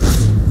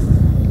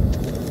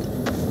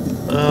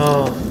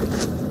 Oh.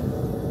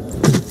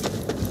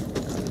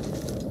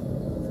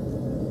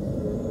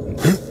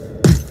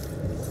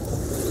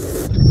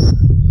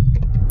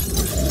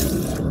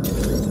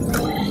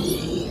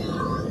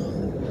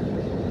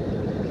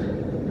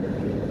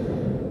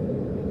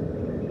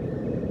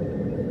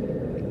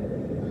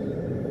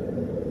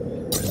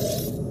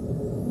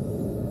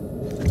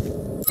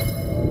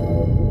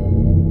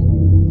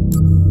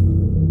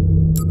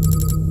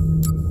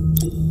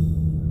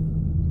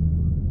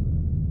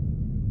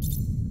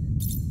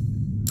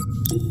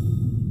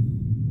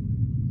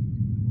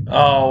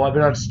 Oh, I've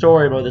been on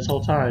story mode this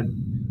whole time.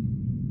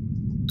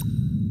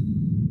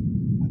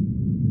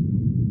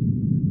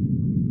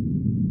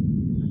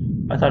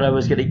 I thought I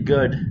was getting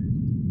good.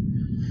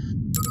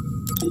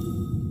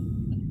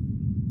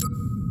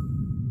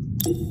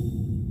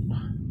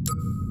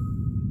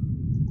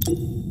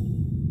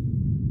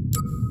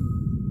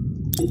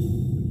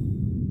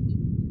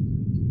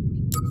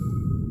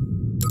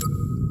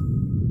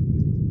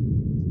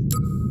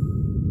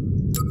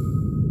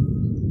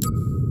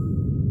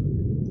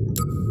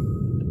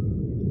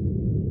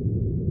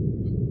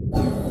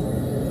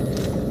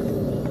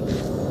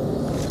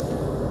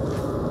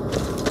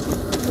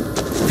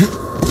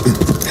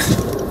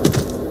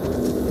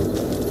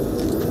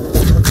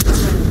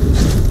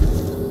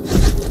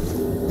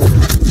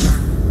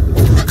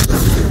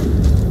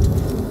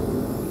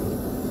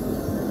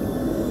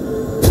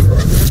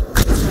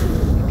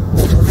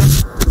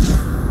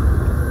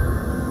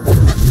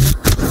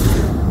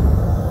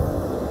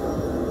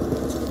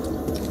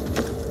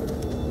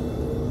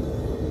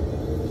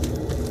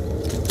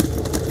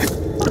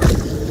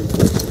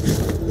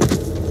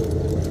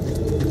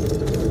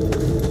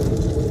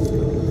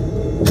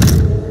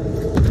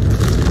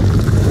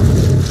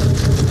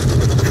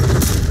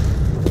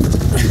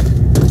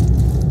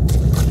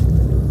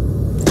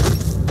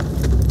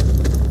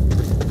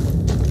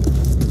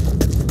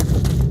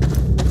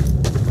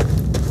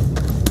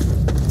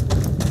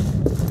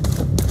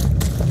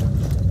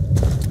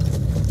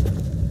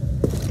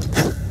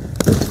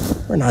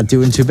 We're not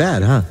doing too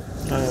bad, huh?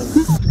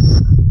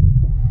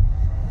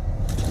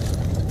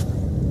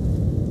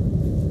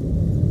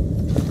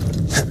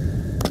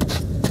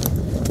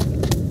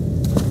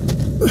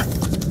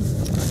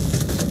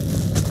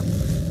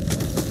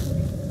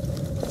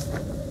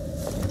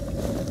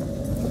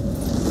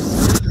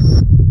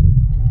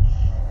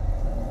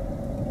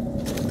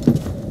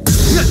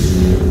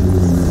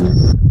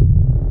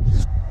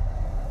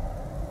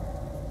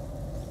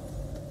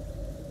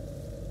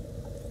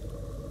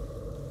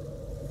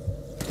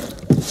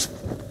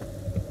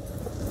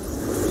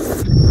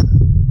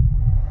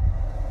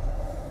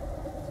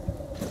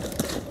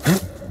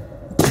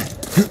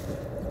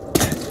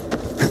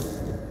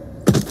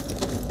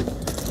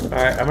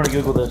 Alright, I'm gonna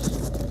Google this.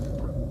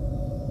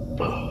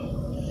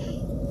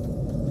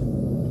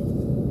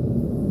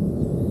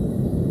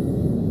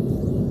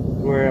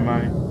 Where am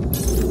I?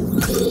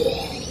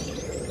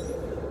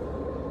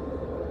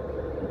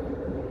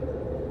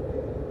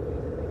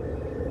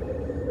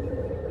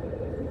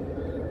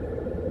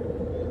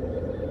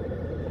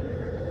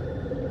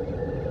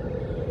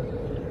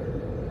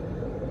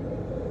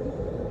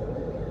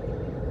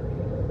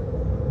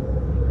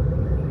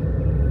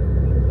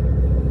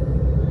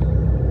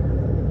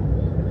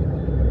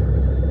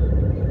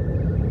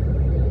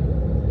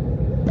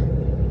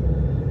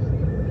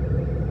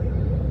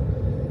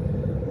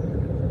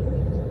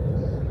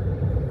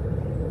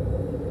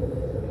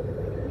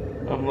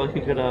 I'm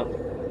looking it up.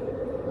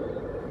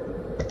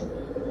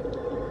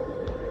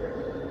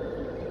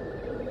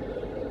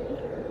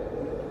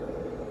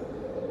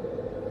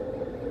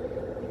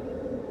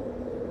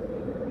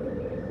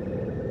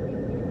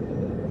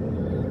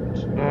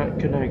 It's not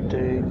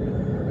connecting.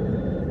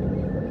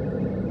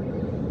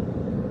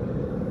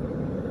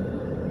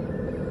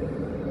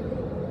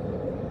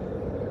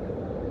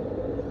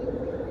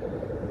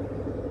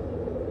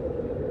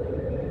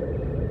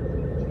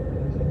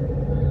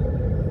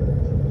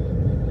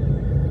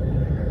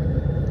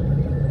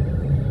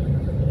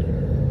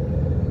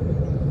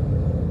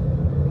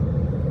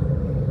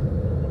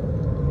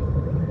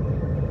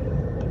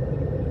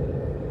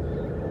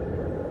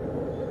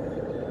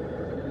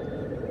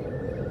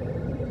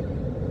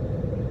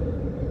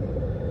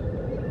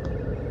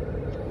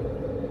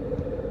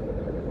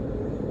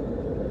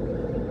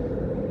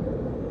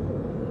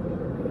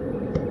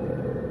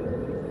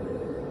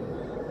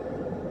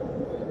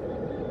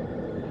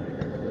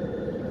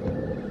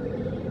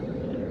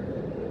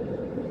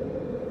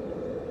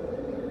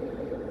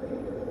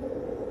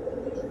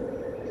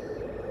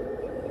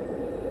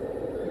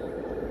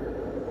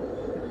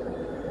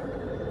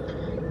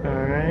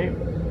 Alright,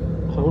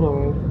 hold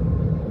on.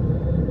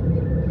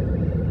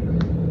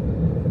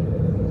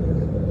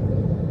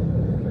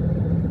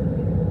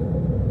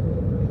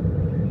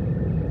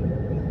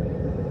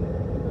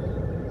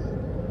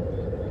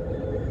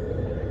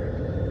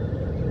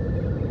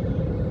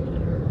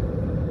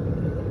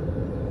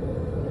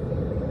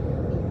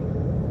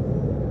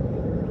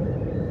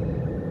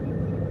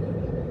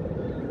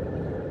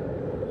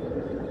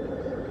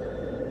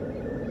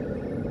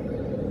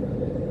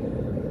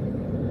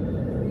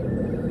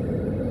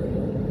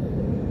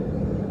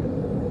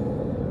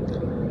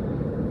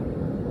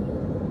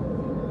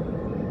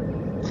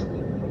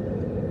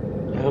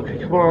 Okay,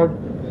 come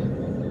on.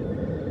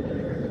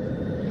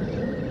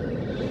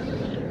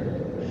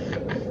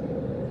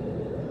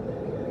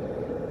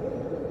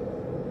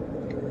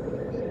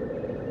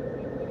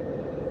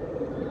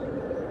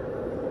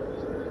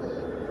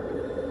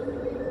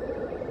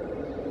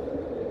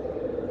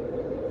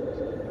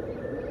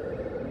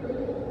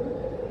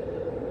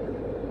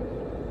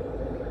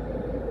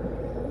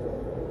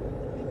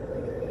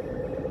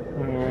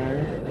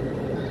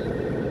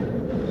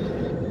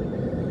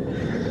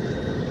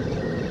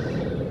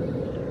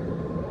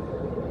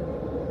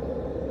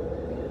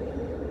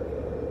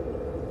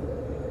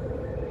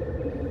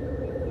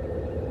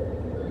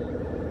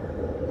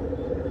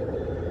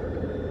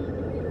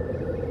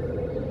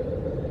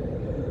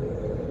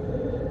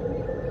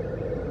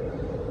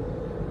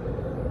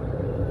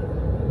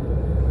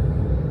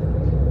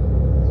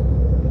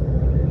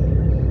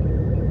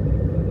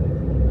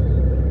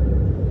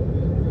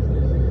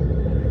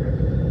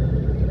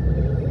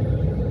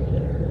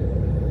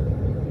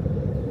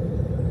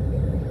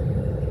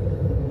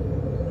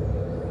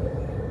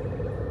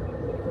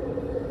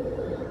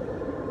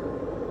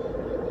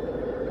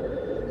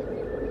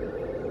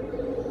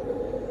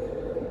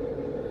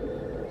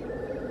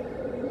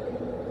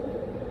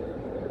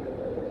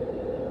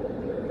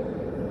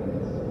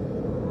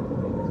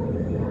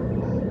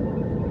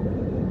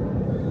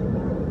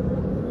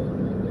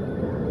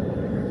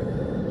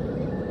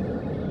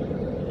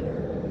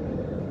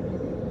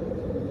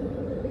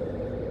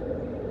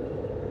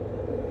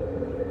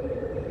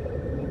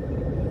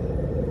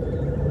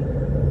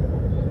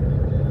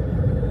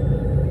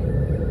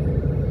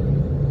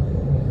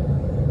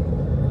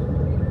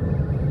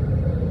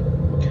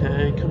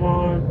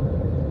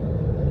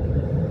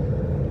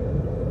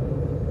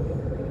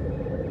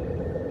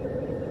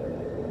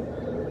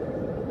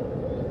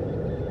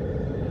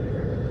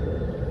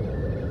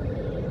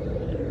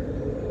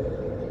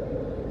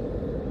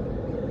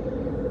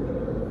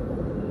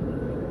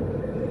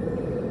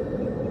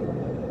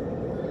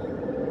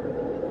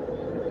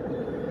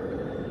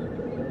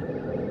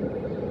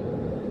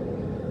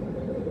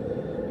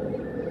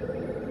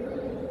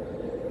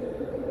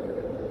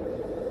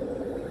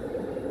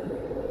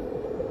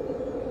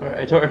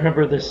 I don't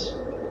remember this.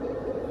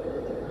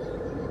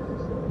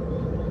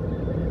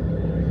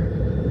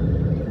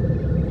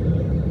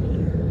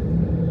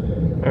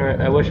 Alright,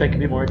 I wish I could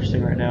be more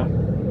interesting right now.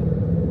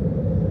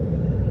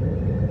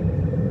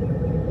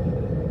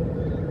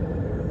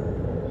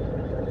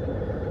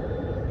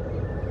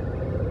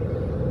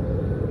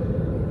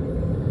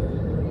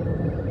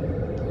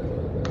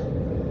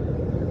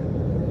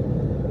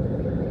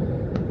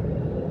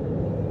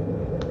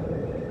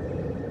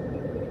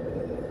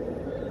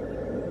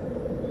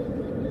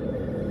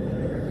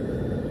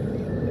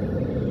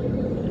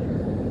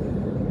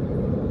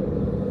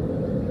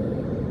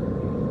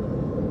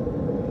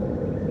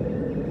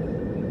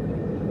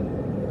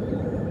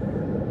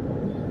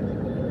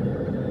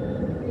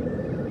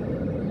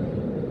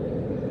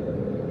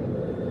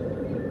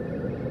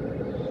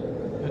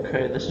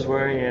 Okay, this is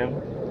where I am.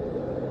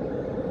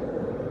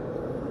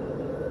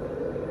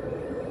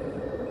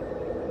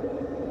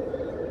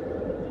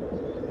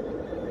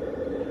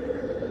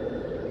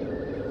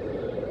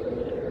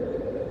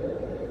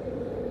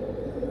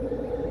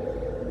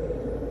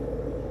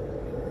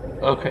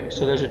 Okay,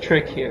 so there's a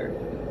trick here.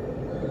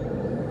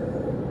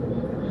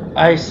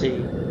 I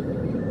see.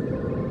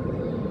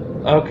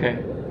 Okay.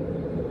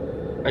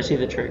 I see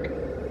the trick.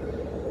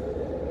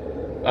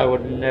 I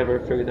would never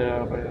figure that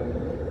out on my own.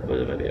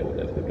 But maybe I would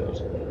have, who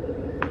knows.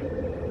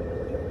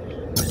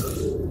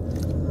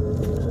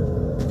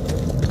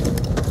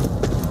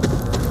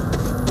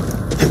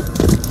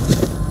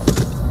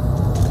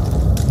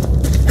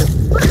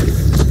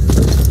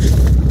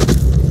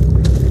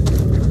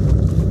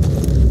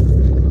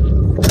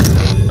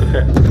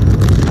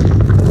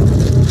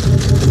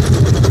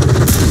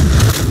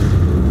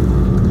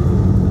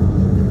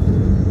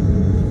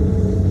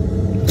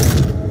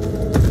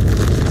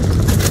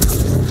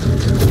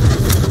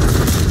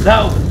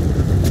 No!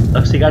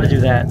 Oh, so you gotta do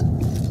that.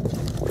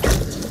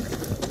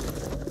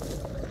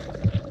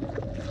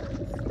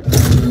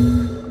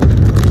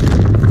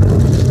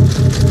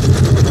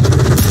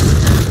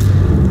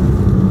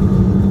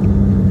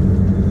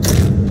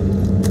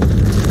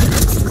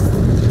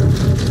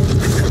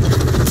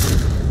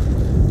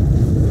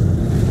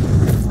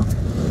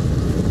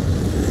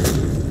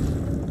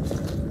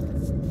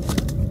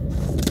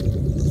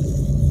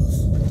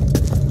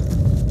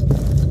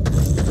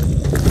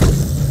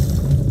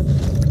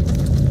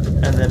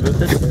 And then move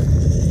this way.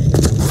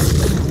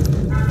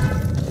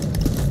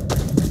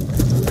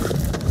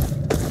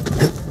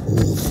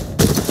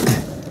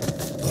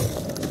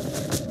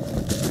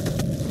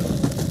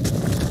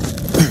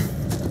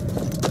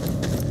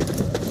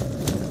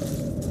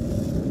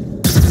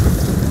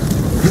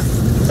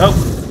 Oh,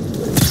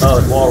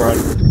 it's wall run.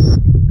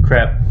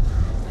 Crap.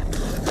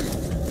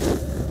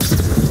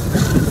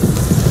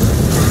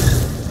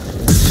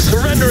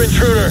 Surrender,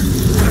 intruder!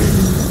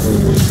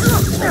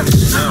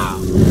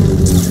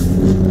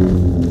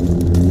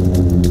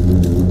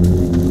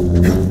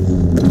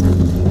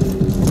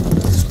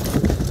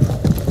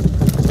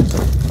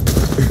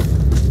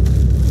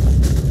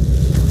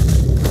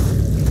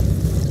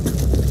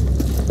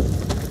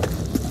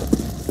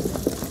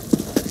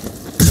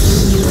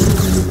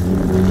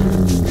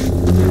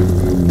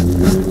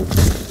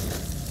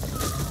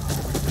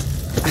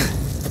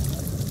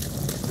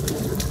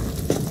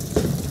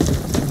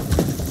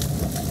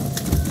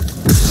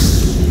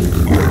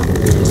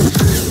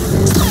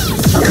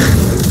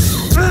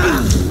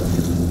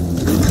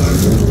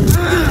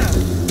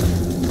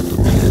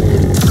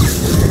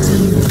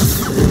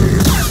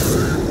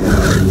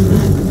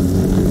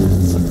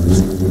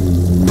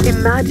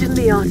 Imagine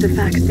the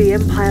artifacts the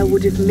Empire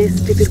would have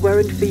missed if it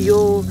weren't for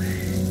your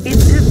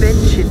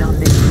intervention on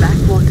this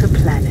backwater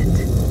planet.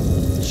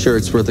 Sure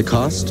it's worth the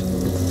cost?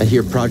 I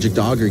hear Project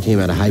Augur came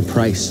at a high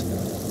price.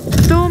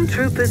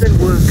 Stormtroopers and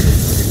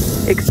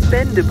workers.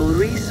 Expendable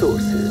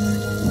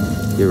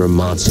resources. You're a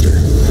monster.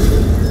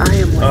 I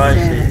am what I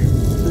Sarah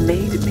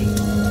made me.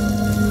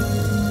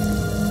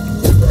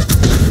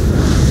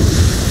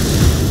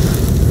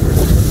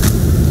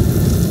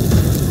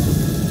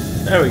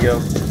 There we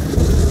go.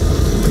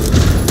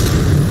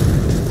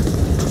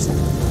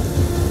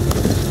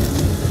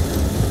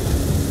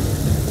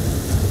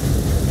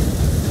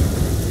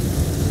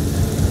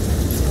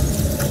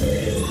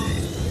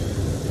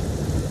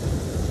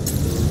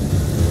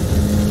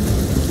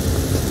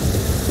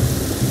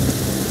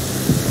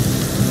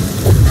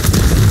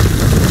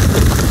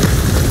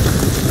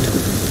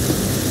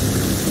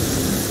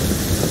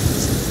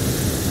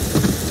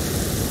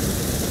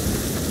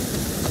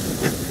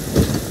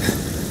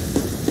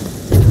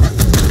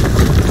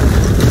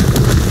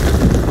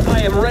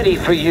 Ready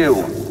for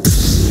you.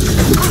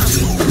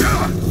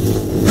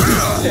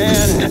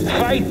 And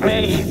fight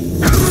me.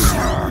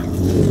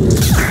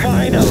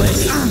 Finally.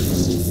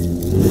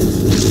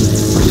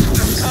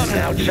 Come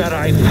now,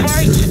 Jedi,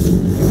 fight!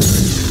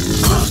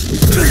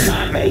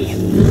 Not me.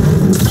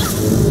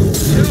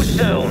 Too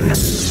soon.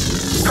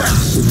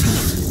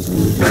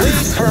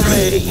 Bleed for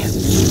me.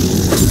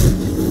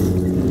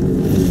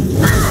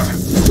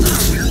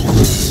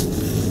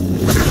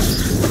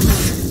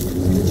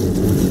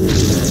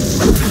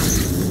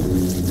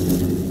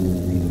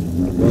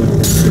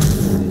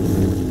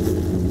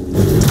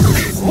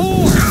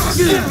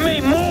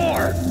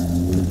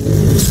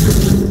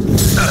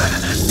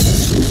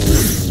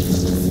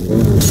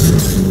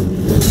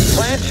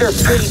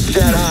 your feet,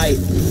 Jedi!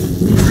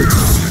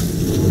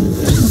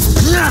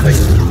 Wait.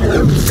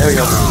 There we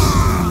go.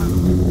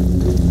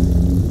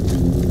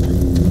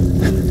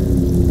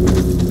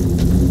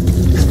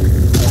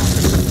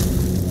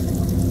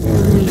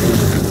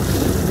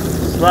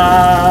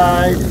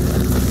 Slide!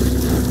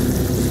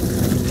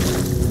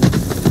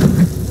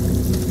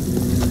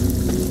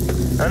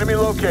 Enemy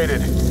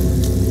located.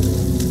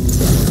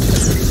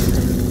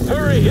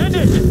 Hurry, end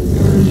it!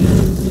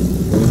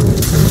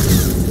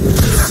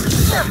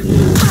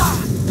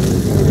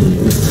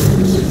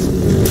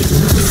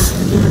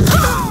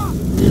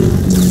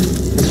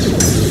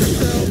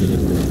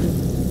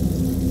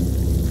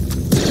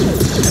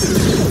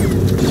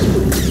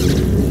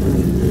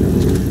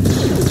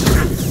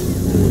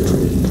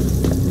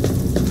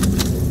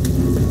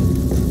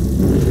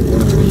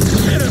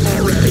 Get him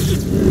already!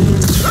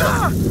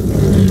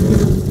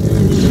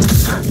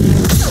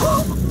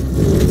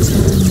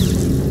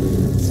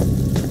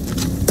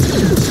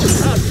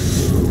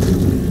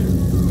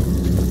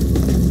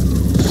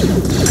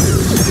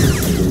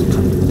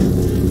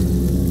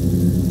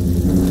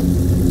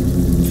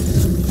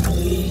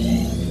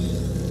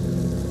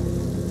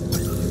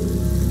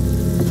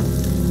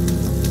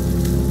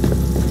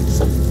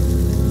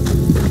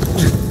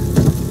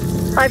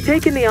 I've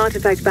taken the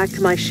artifact back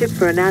to my ship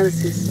for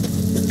analysis.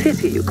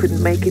 Pity you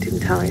couldn't make it in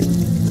time.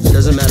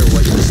 Doesn't matter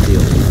what you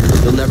steal.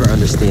 You'll never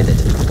understand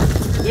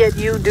it. Yet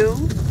you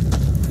do?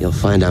 You'll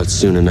find out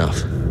soon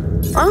enough.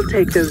 I'll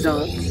take those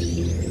odds.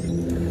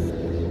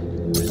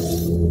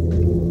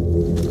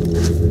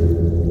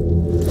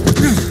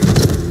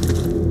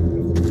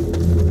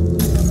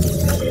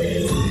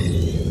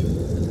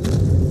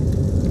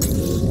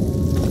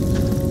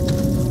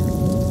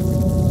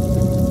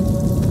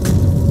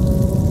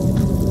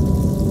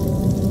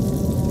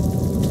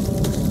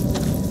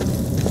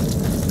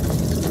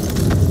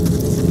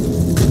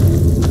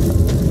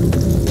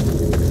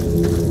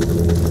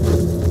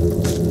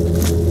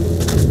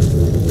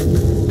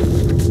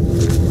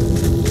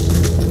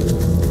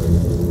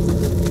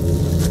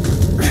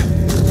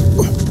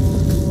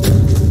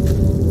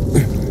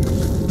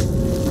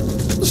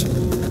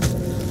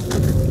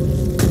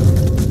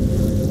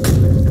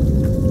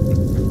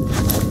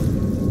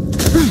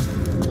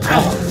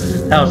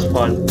 That was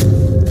fun.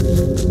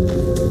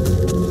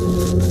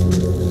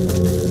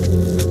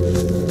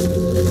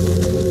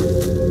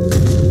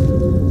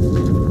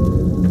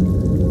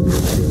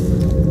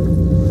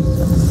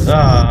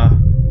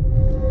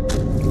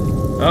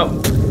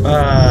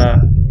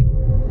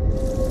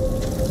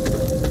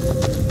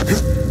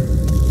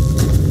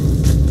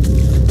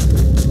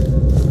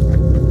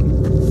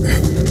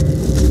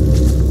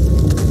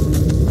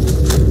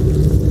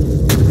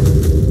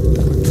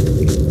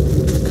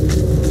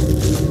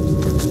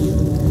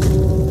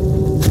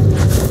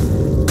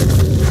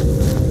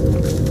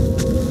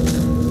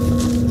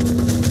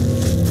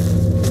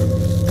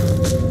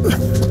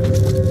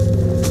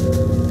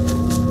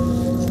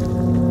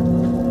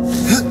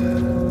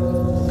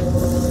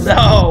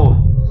 No!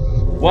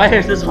 Why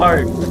is this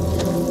hard?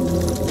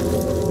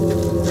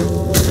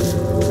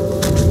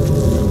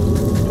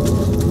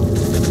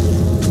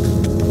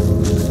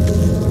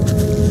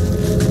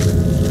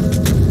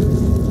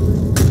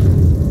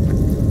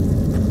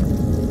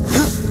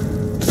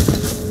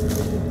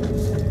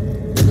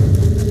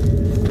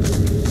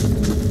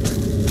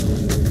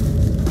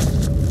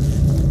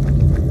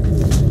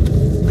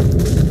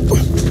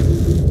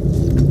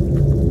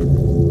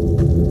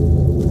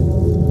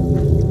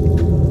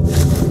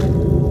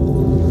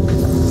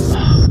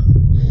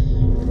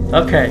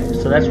 Okay,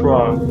 so that's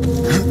wrong.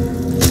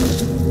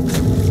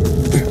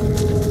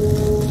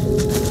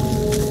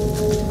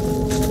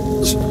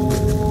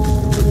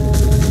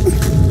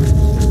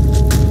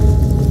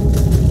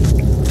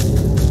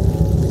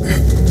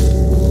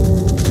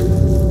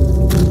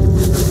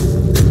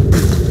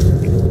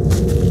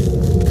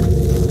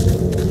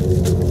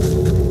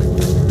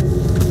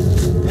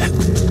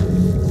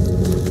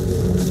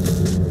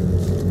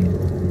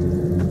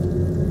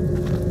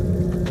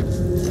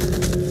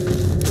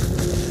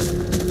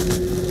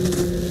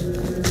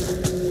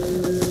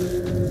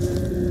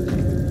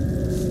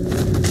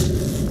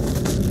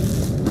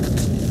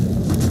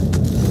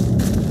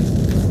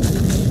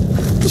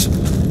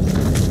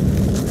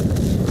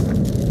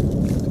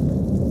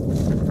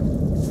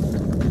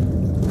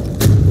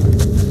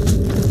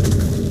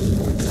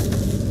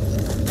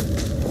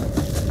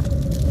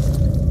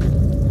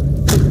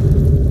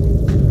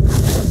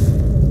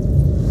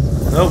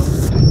 Nope.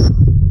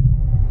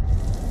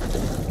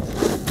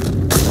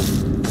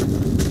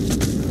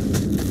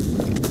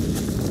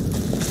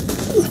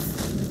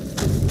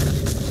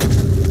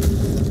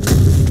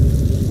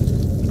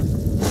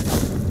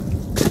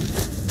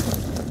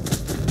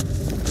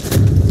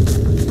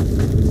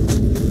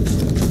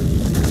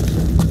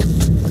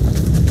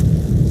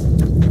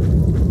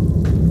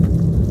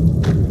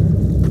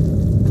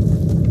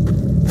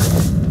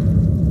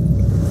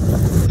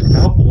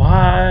 Nope,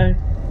 why?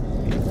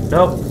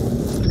 Nope.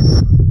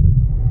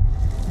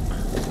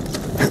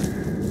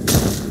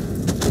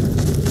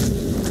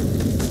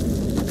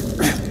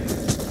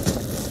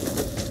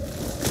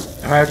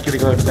 I'm just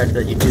gonna go back to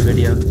that YouTube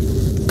video.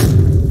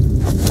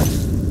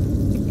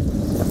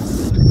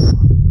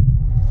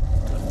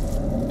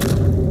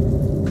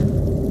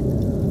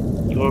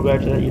 Go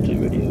back to that YouTube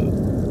video.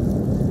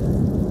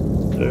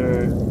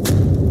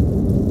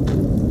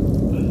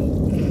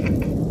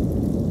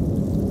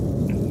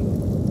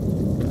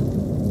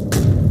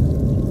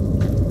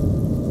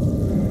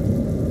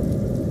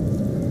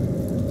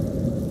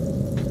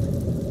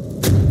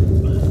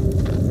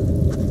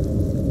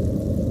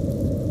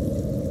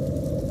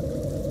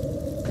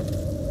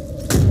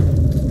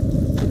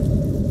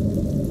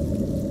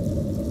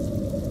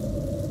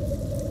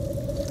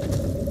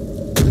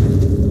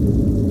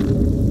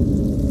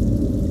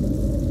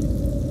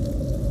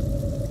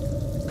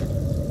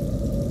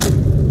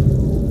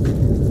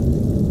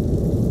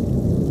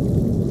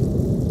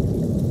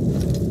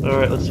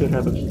 Alright, let's see what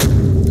happens.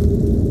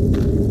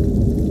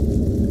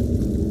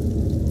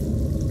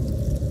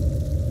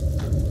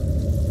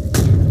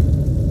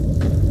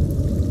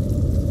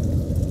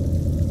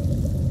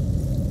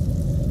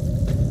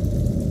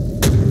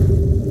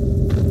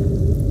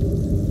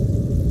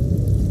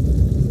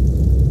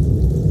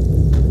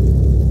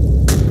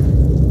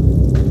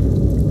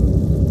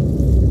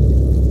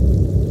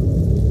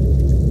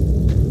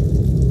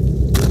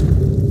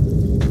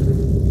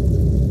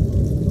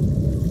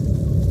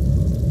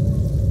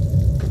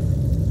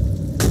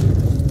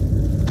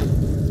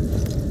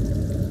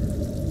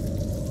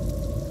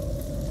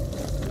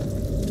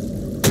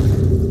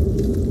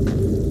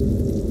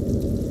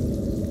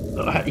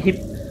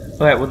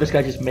 Alright, well this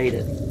guy just made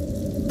it.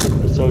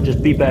 So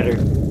just be better.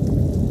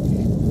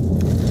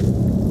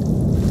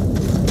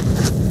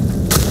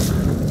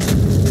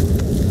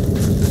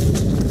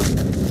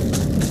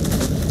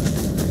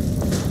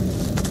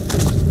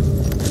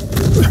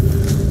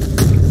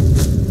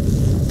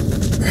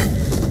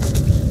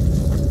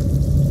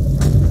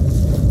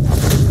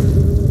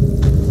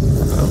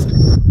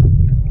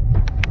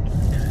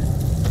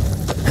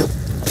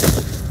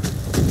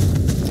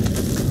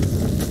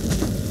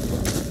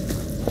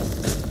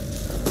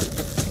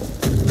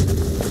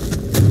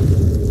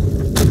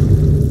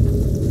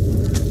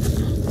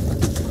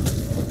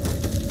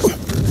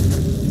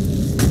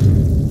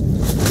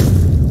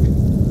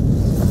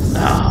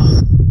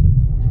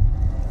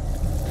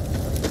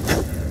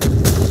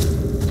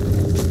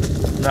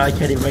 No, I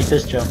can't even make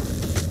this jump.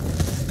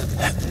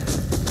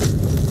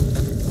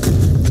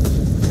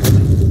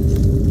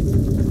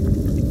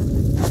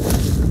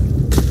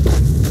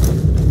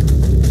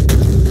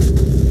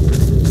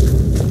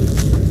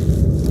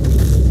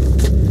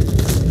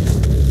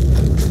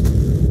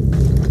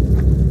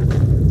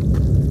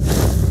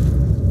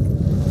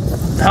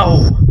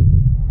 No!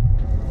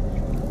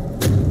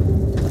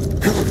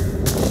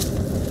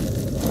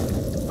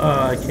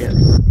 I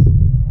can't.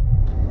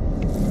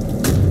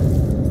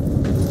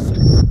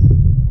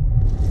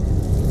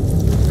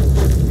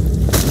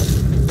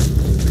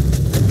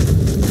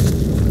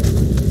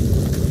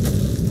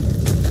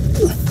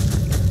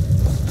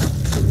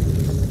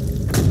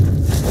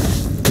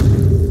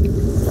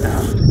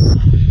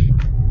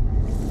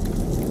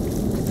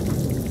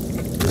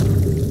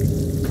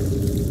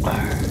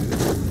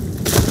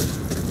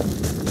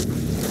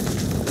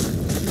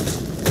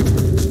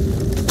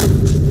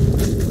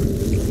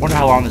 Wonder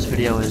how long this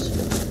video is.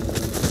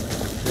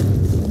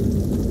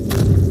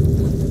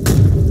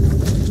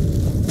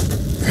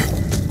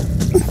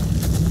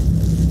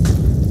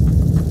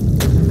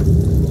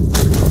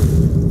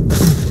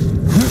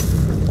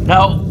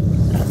 No.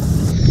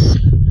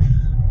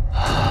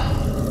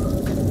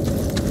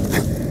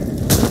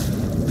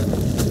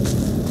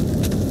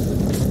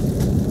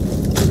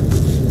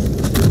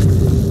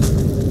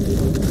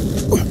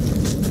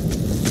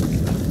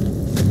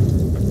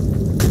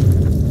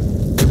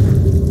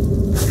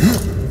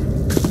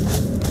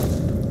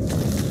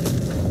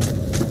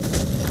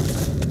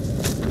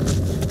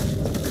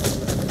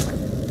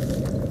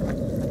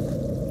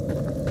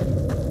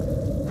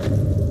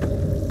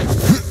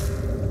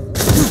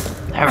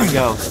 There we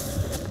go.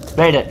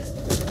 Made it.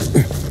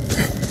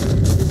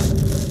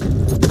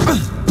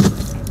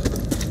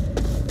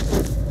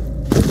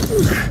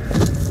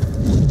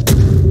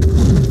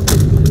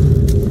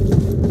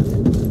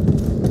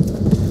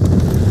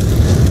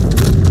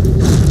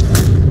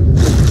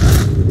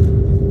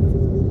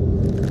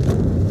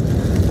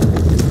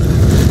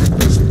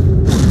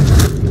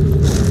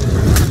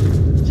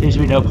 Seems to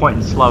be no point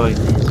in slowing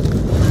these.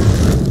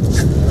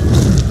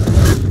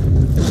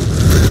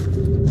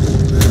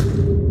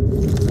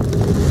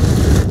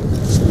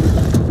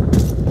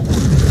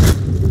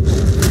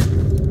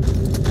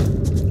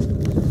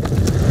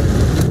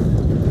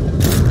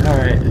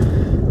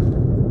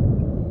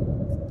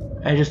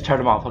 I just turned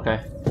them off, okay.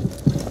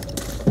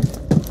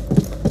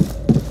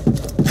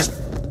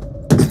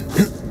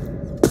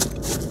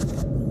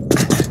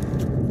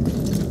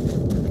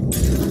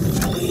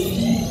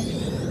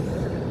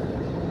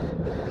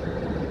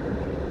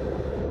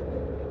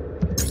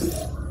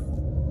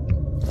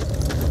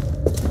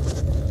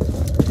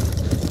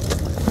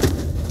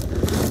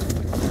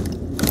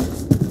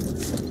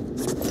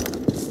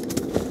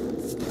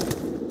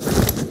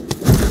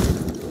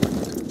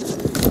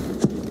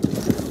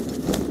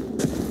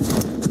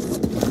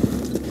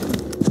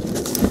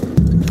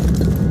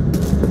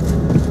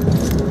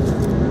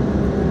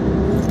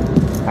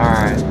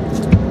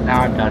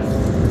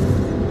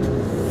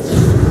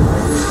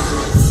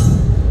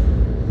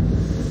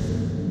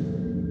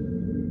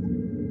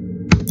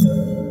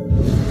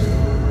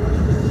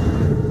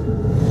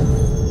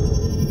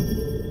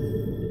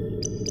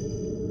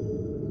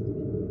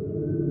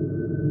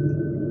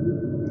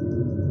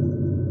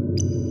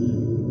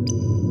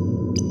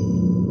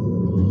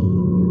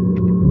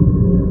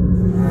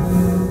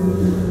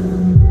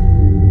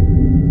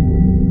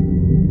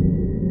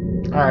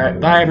 Alright,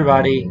 bye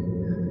everybody.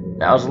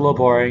 That was a little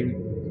boring.